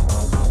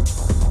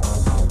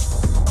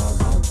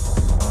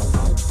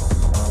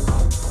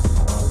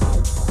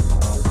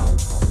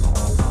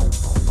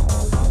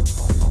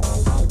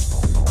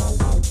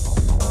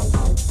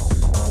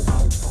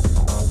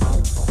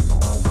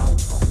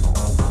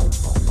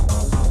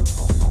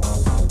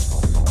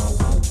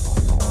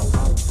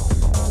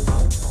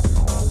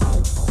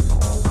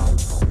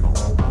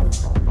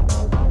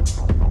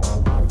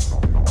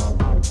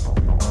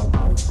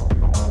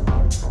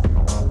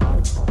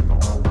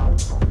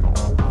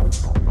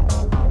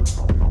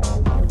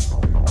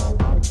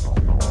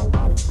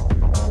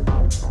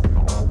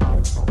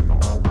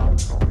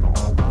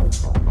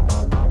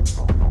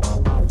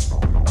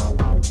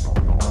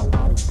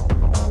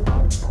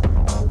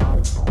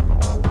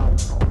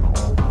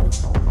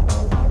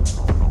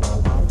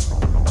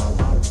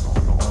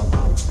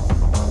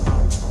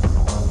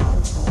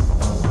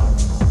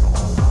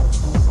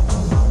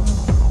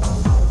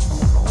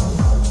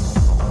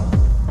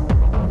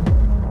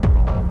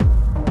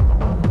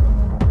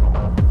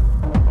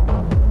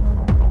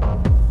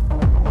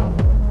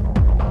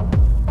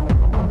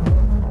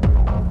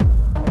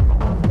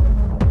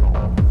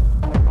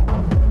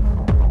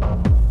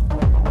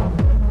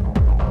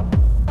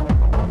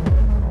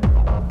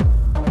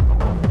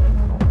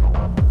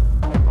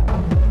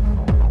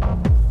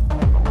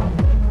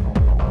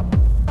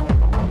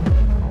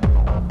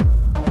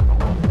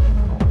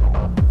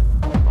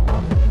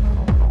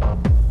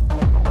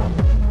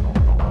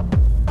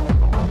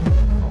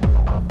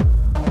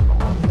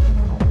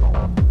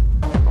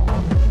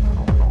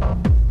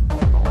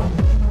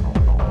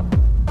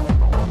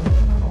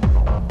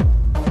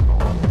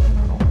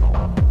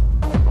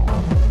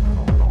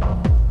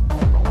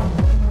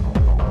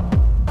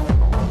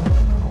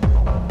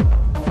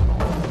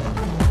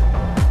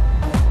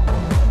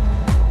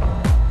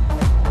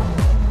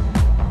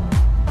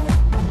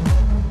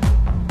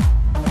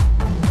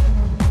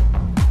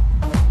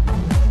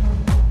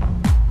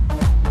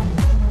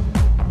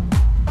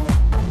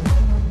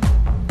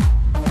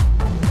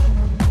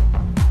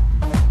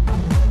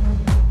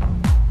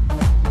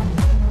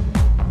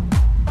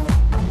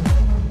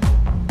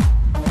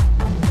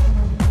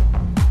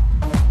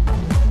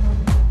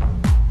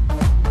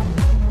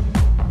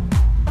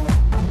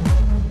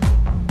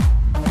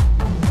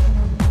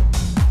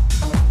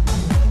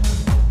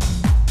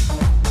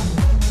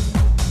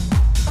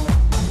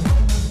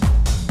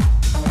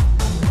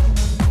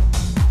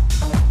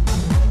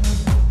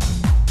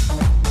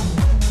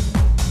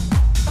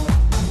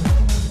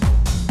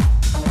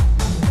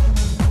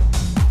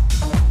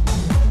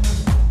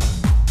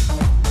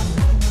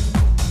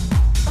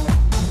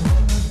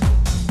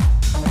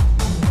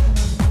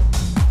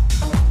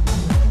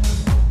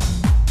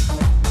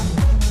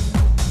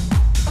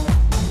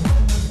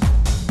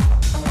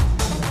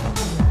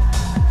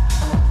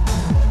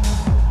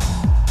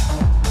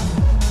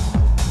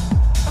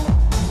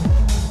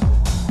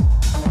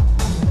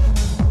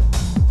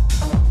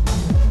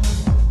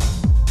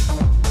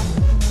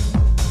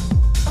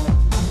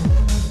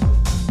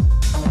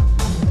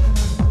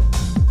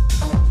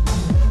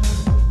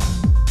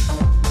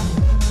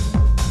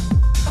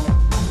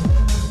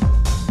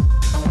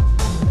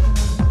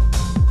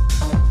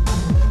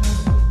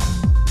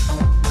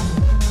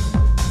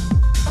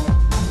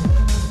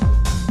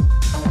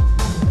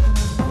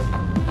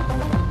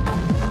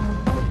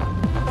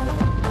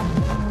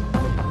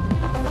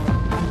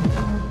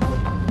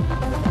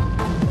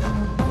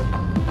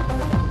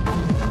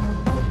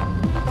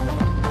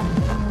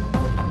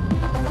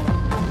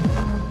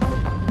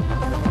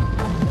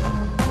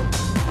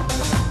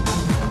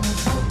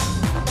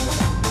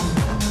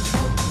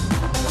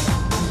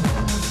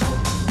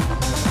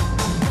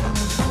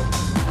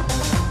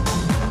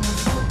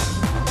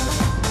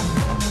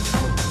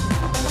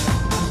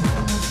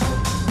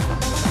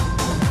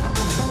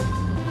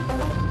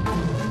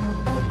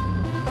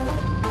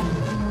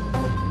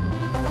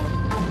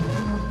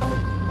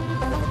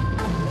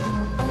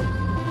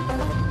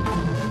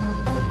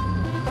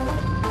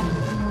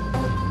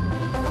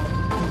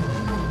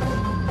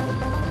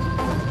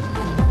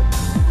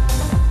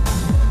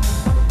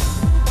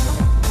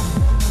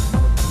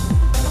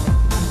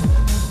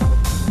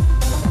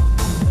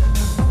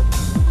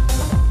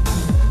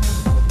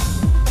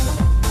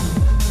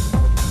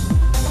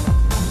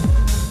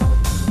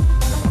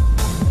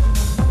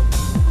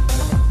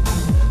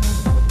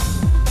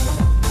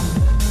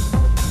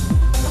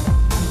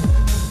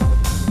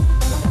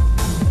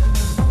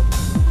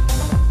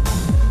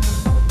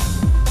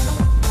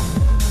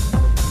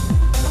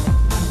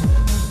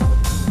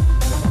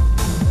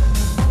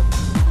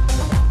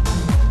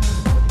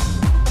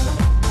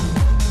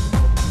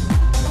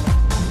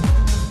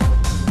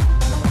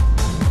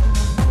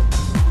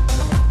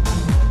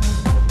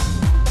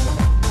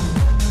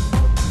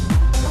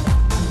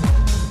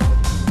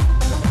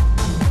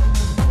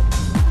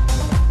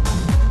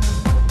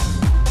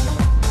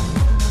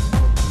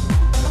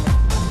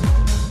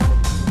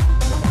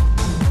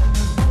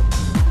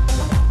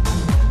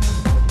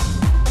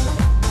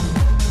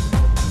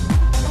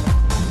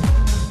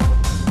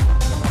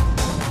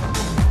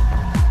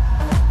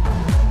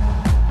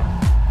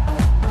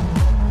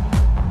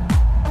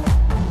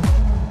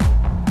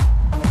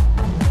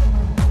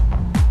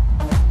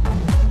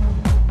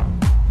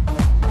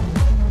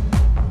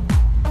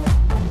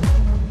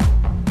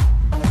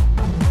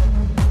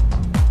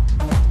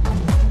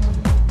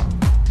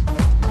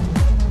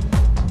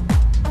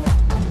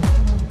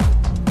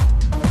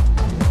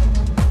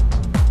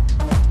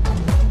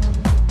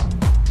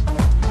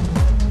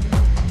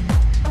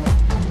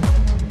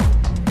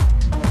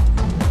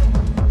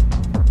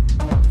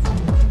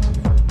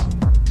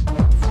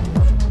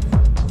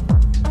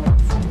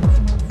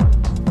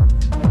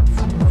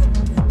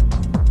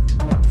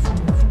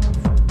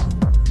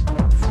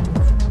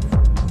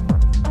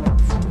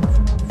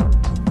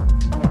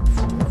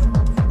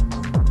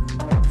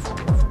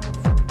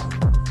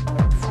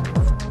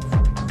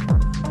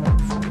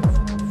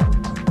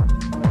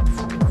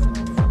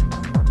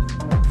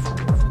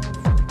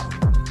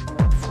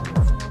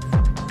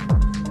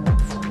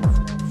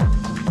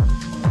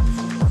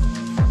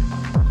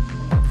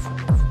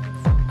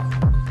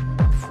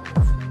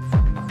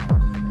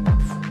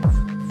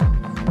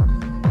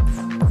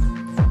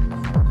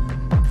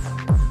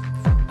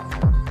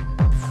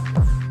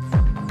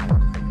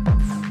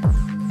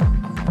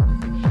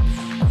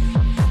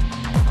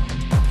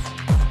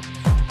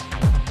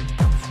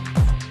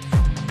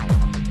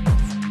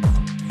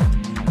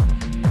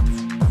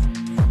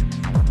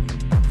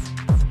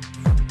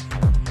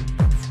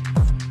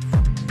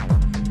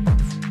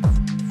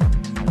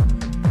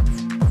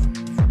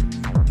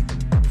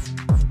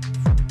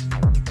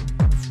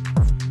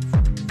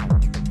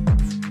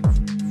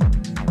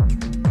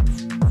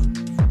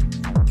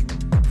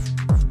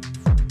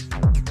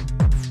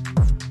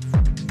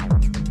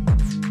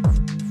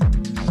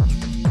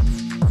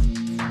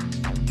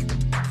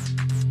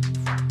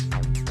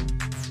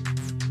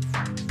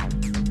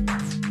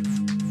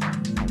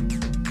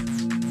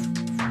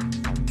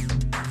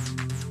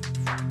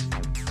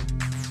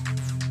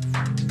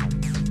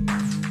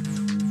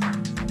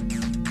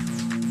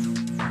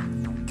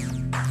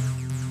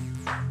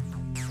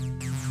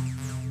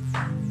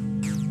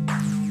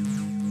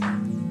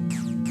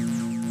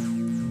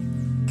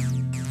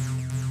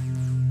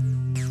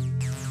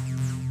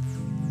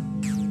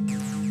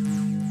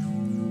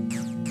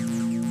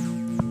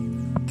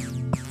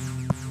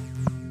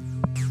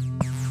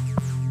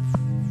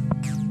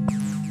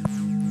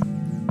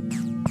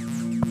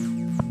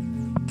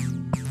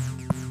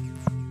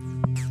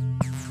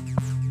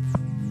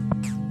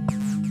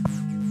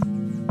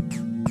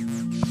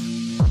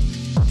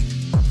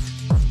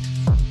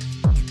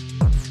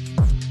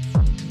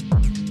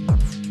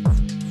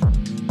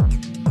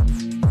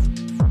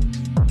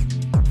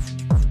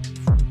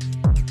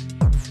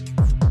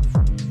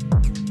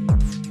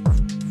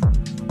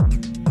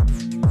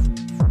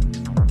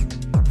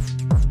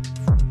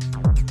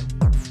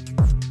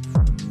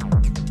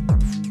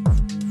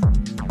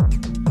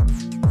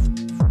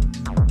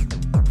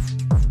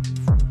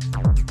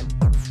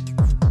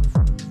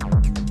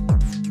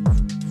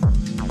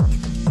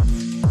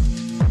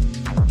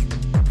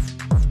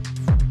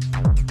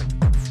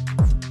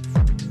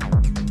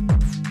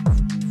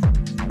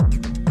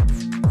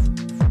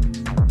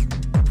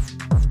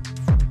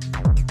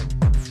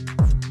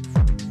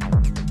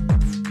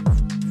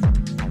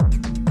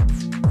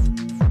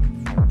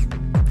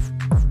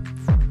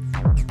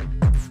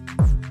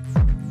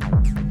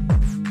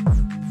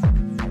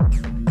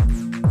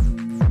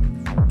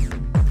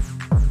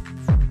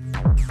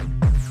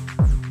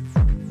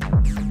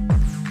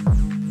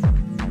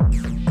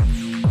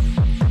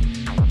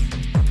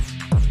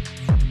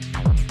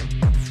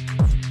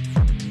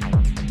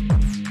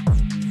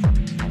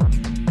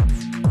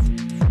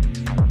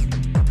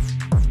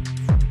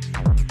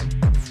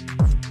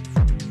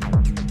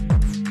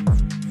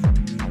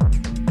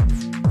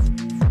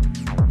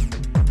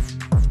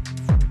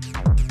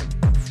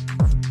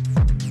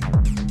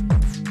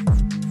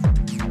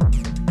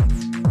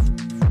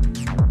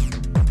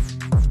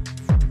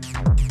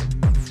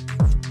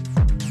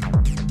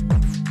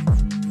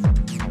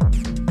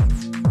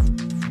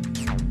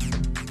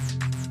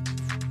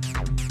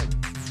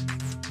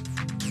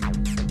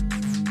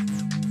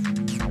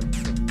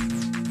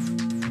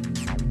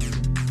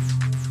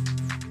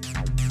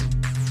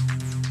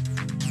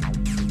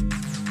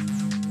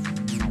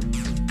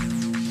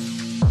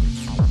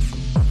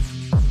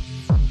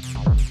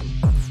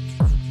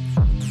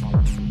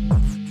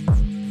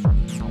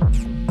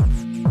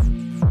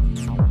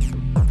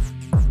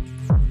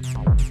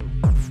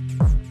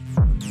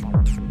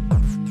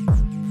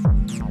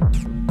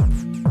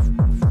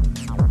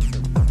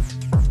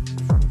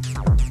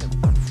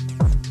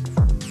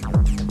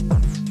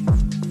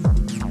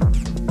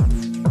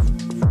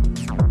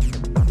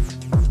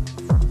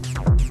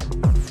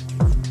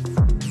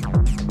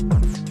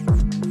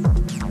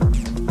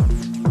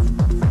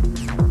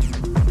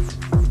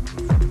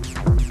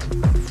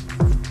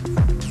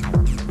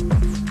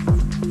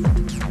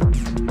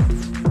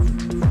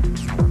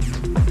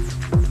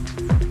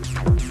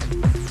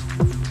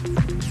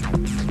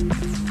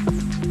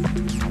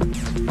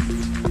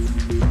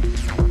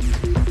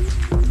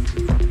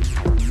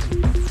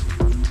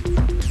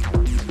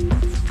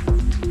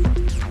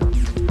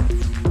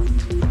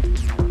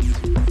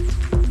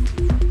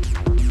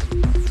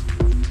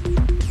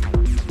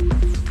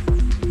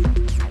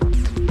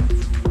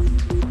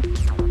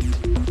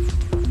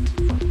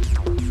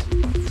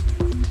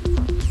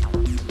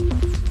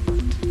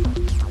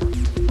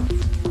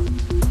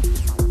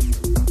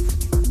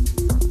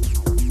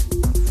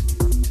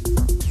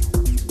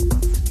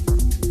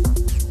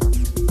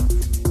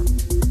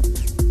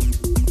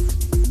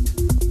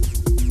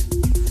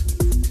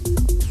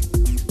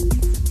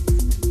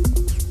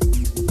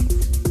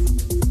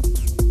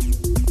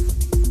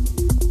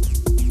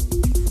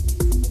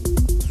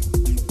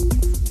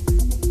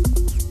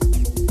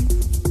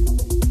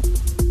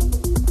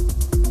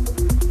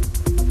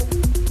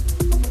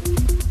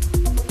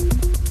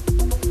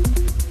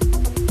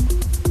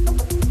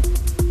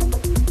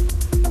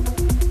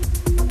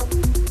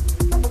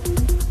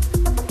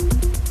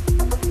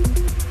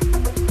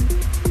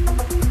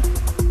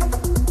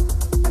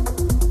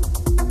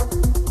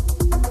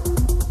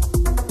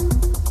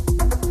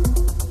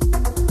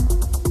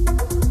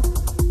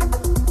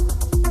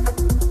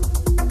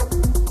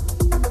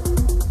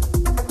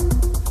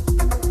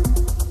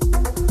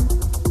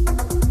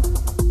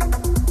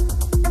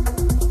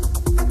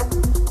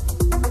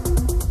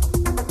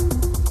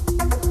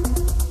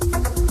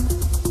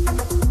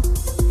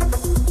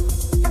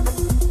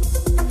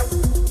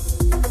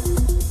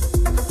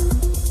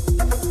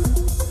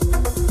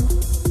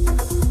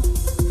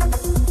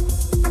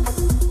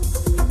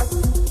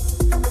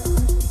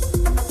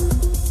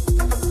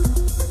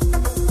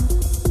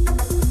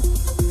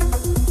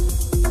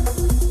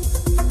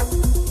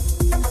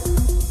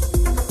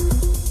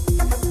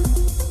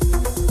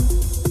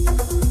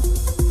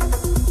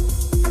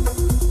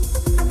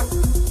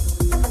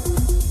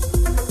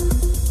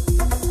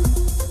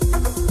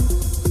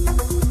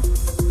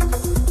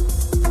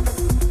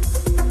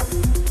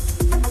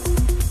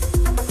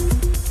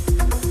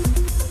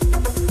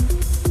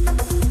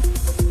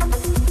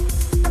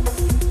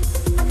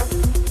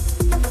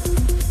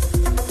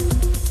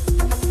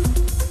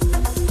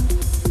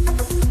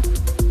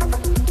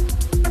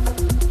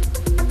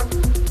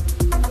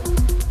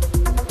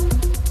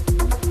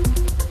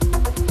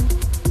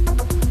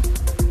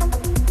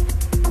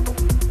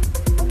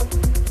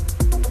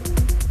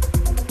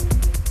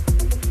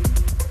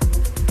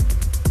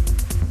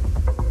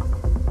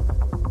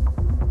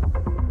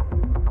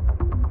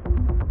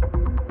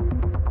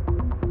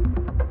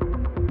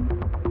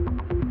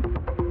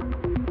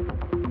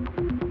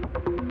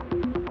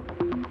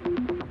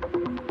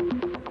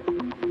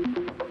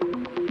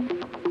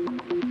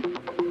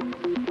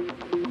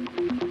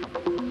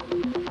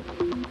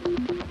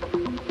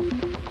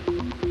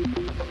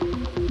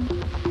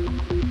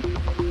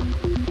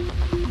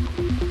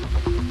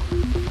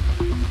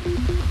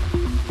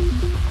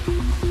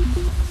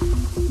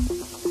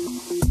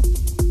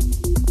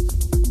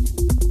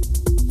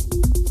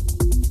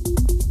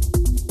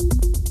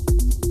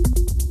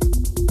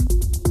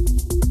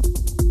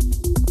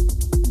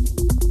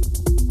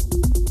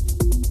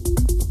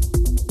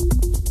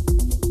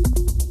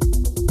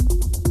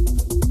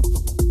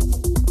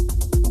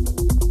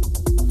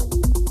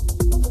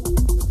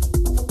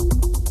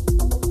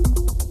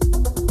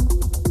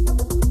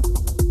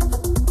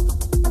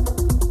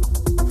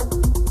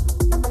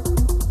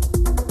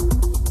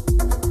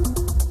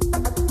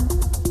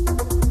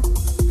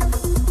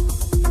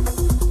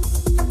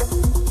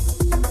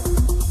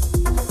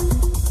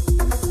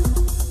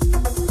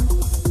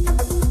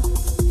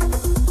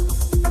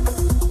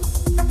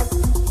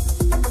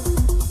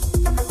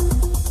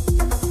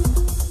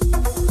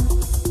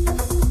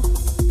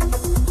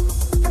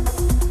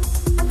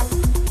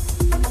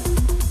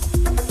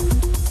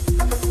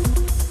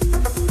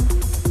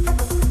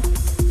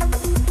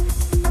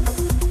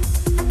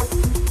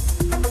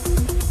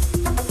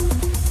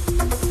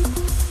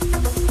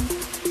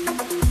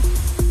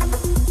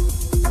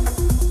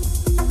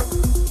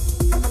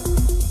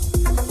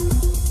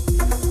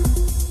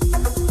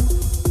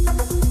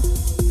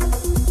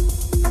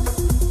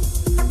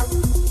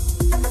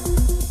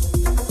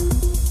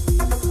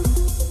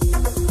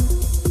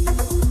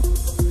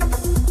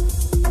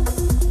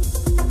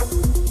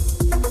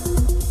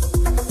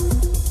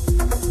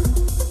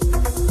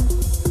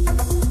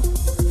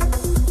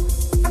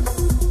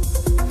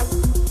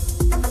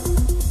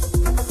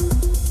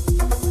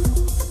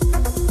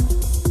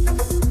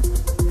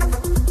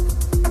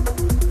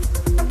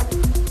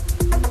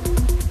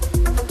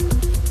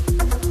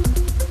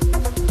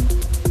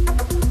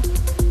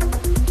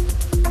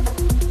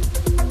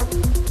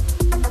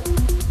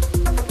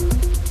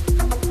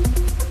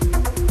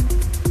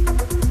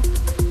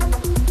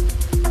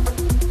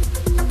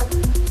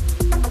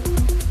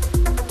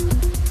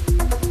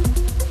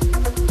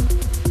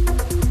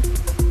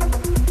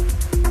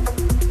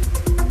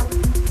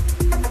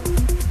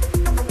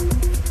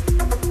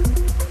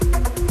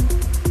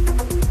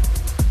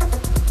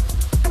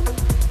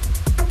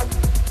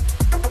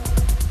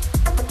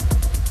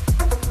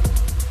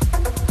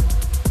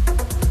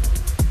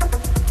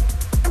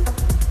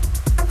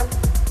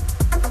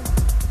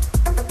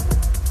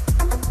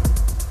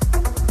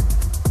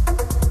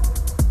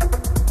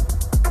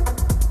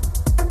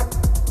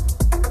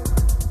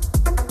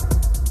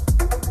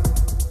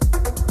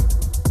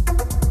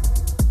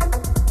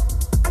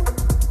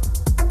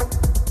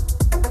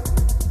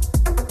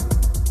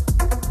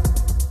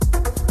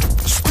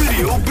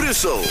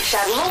 Brussel.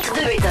 Charlotte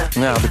de Witte.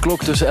 Ja, de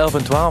klok tussen 11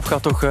 en 12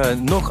 gaat toch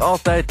nog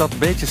altijd dat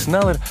beetje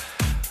sneller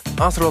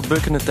als er wat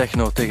bukkende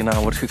techno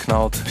tegenaan wordt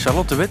geknald.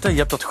 Charlotte de Witte, je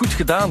hebt dat goed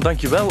gedaan.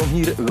 Dankjewel om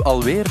hier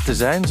alweer te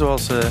zijn,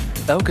 zoals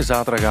elke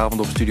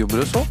zaterdagavond op Studio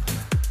Brussel.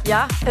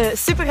 Ja,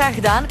 super graag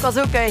gedaan. Ik was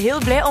ook heel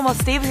blij om wat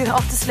steviger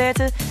af te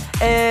sluiten.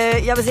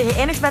 We zijn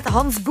geëindigd met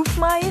Hans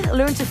Boefmaier,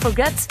 Learn to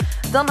Forget.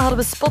 Dan hadden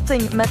we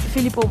Spotting met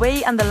Filippo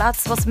Way. En de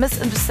laatste was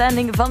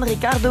Misunderstanding van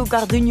Ricardo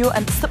Garduño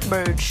en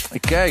Submerge.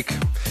 Kijk.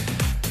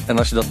 En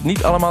als je dat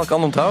niet allemaal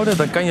kan onthouden,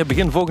 dan kan je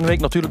begin volgende week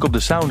natuurlijk op de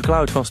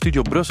Soundcloud van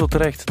Studio Brussel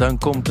terecht. Dan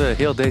komt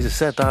heel deze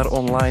set daar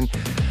online.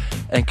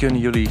 En kunnen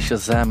jullie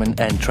shazamen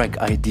en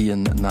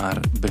track-ID'en naar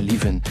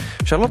believen.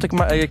 Charlotte,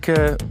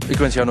 ik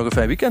wens jou nog een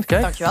fijn weekend.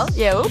 Kijk. Dankjewel,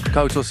 jij ook. Ik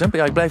hou het zo simpel.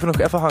 Ja, ik blijf er nog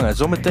even hangen.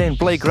 Zometeen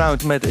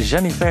Playground met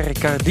Jennifer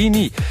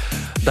Cardini.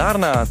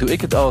 Daarna doe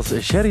ik het als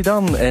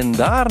Sheridan. En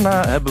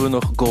daarna hebben we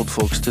nog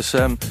Goldfox. Dus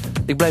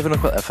ik blijf er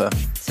nog wel even.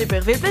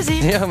 Super, veel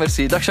plezier. Ja,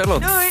 merci. Dag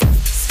Charlotte. Doei.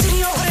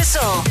 Studio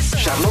Brussel.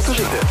 Charlotte de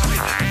Witte.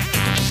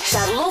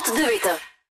 Charlotte de Witte.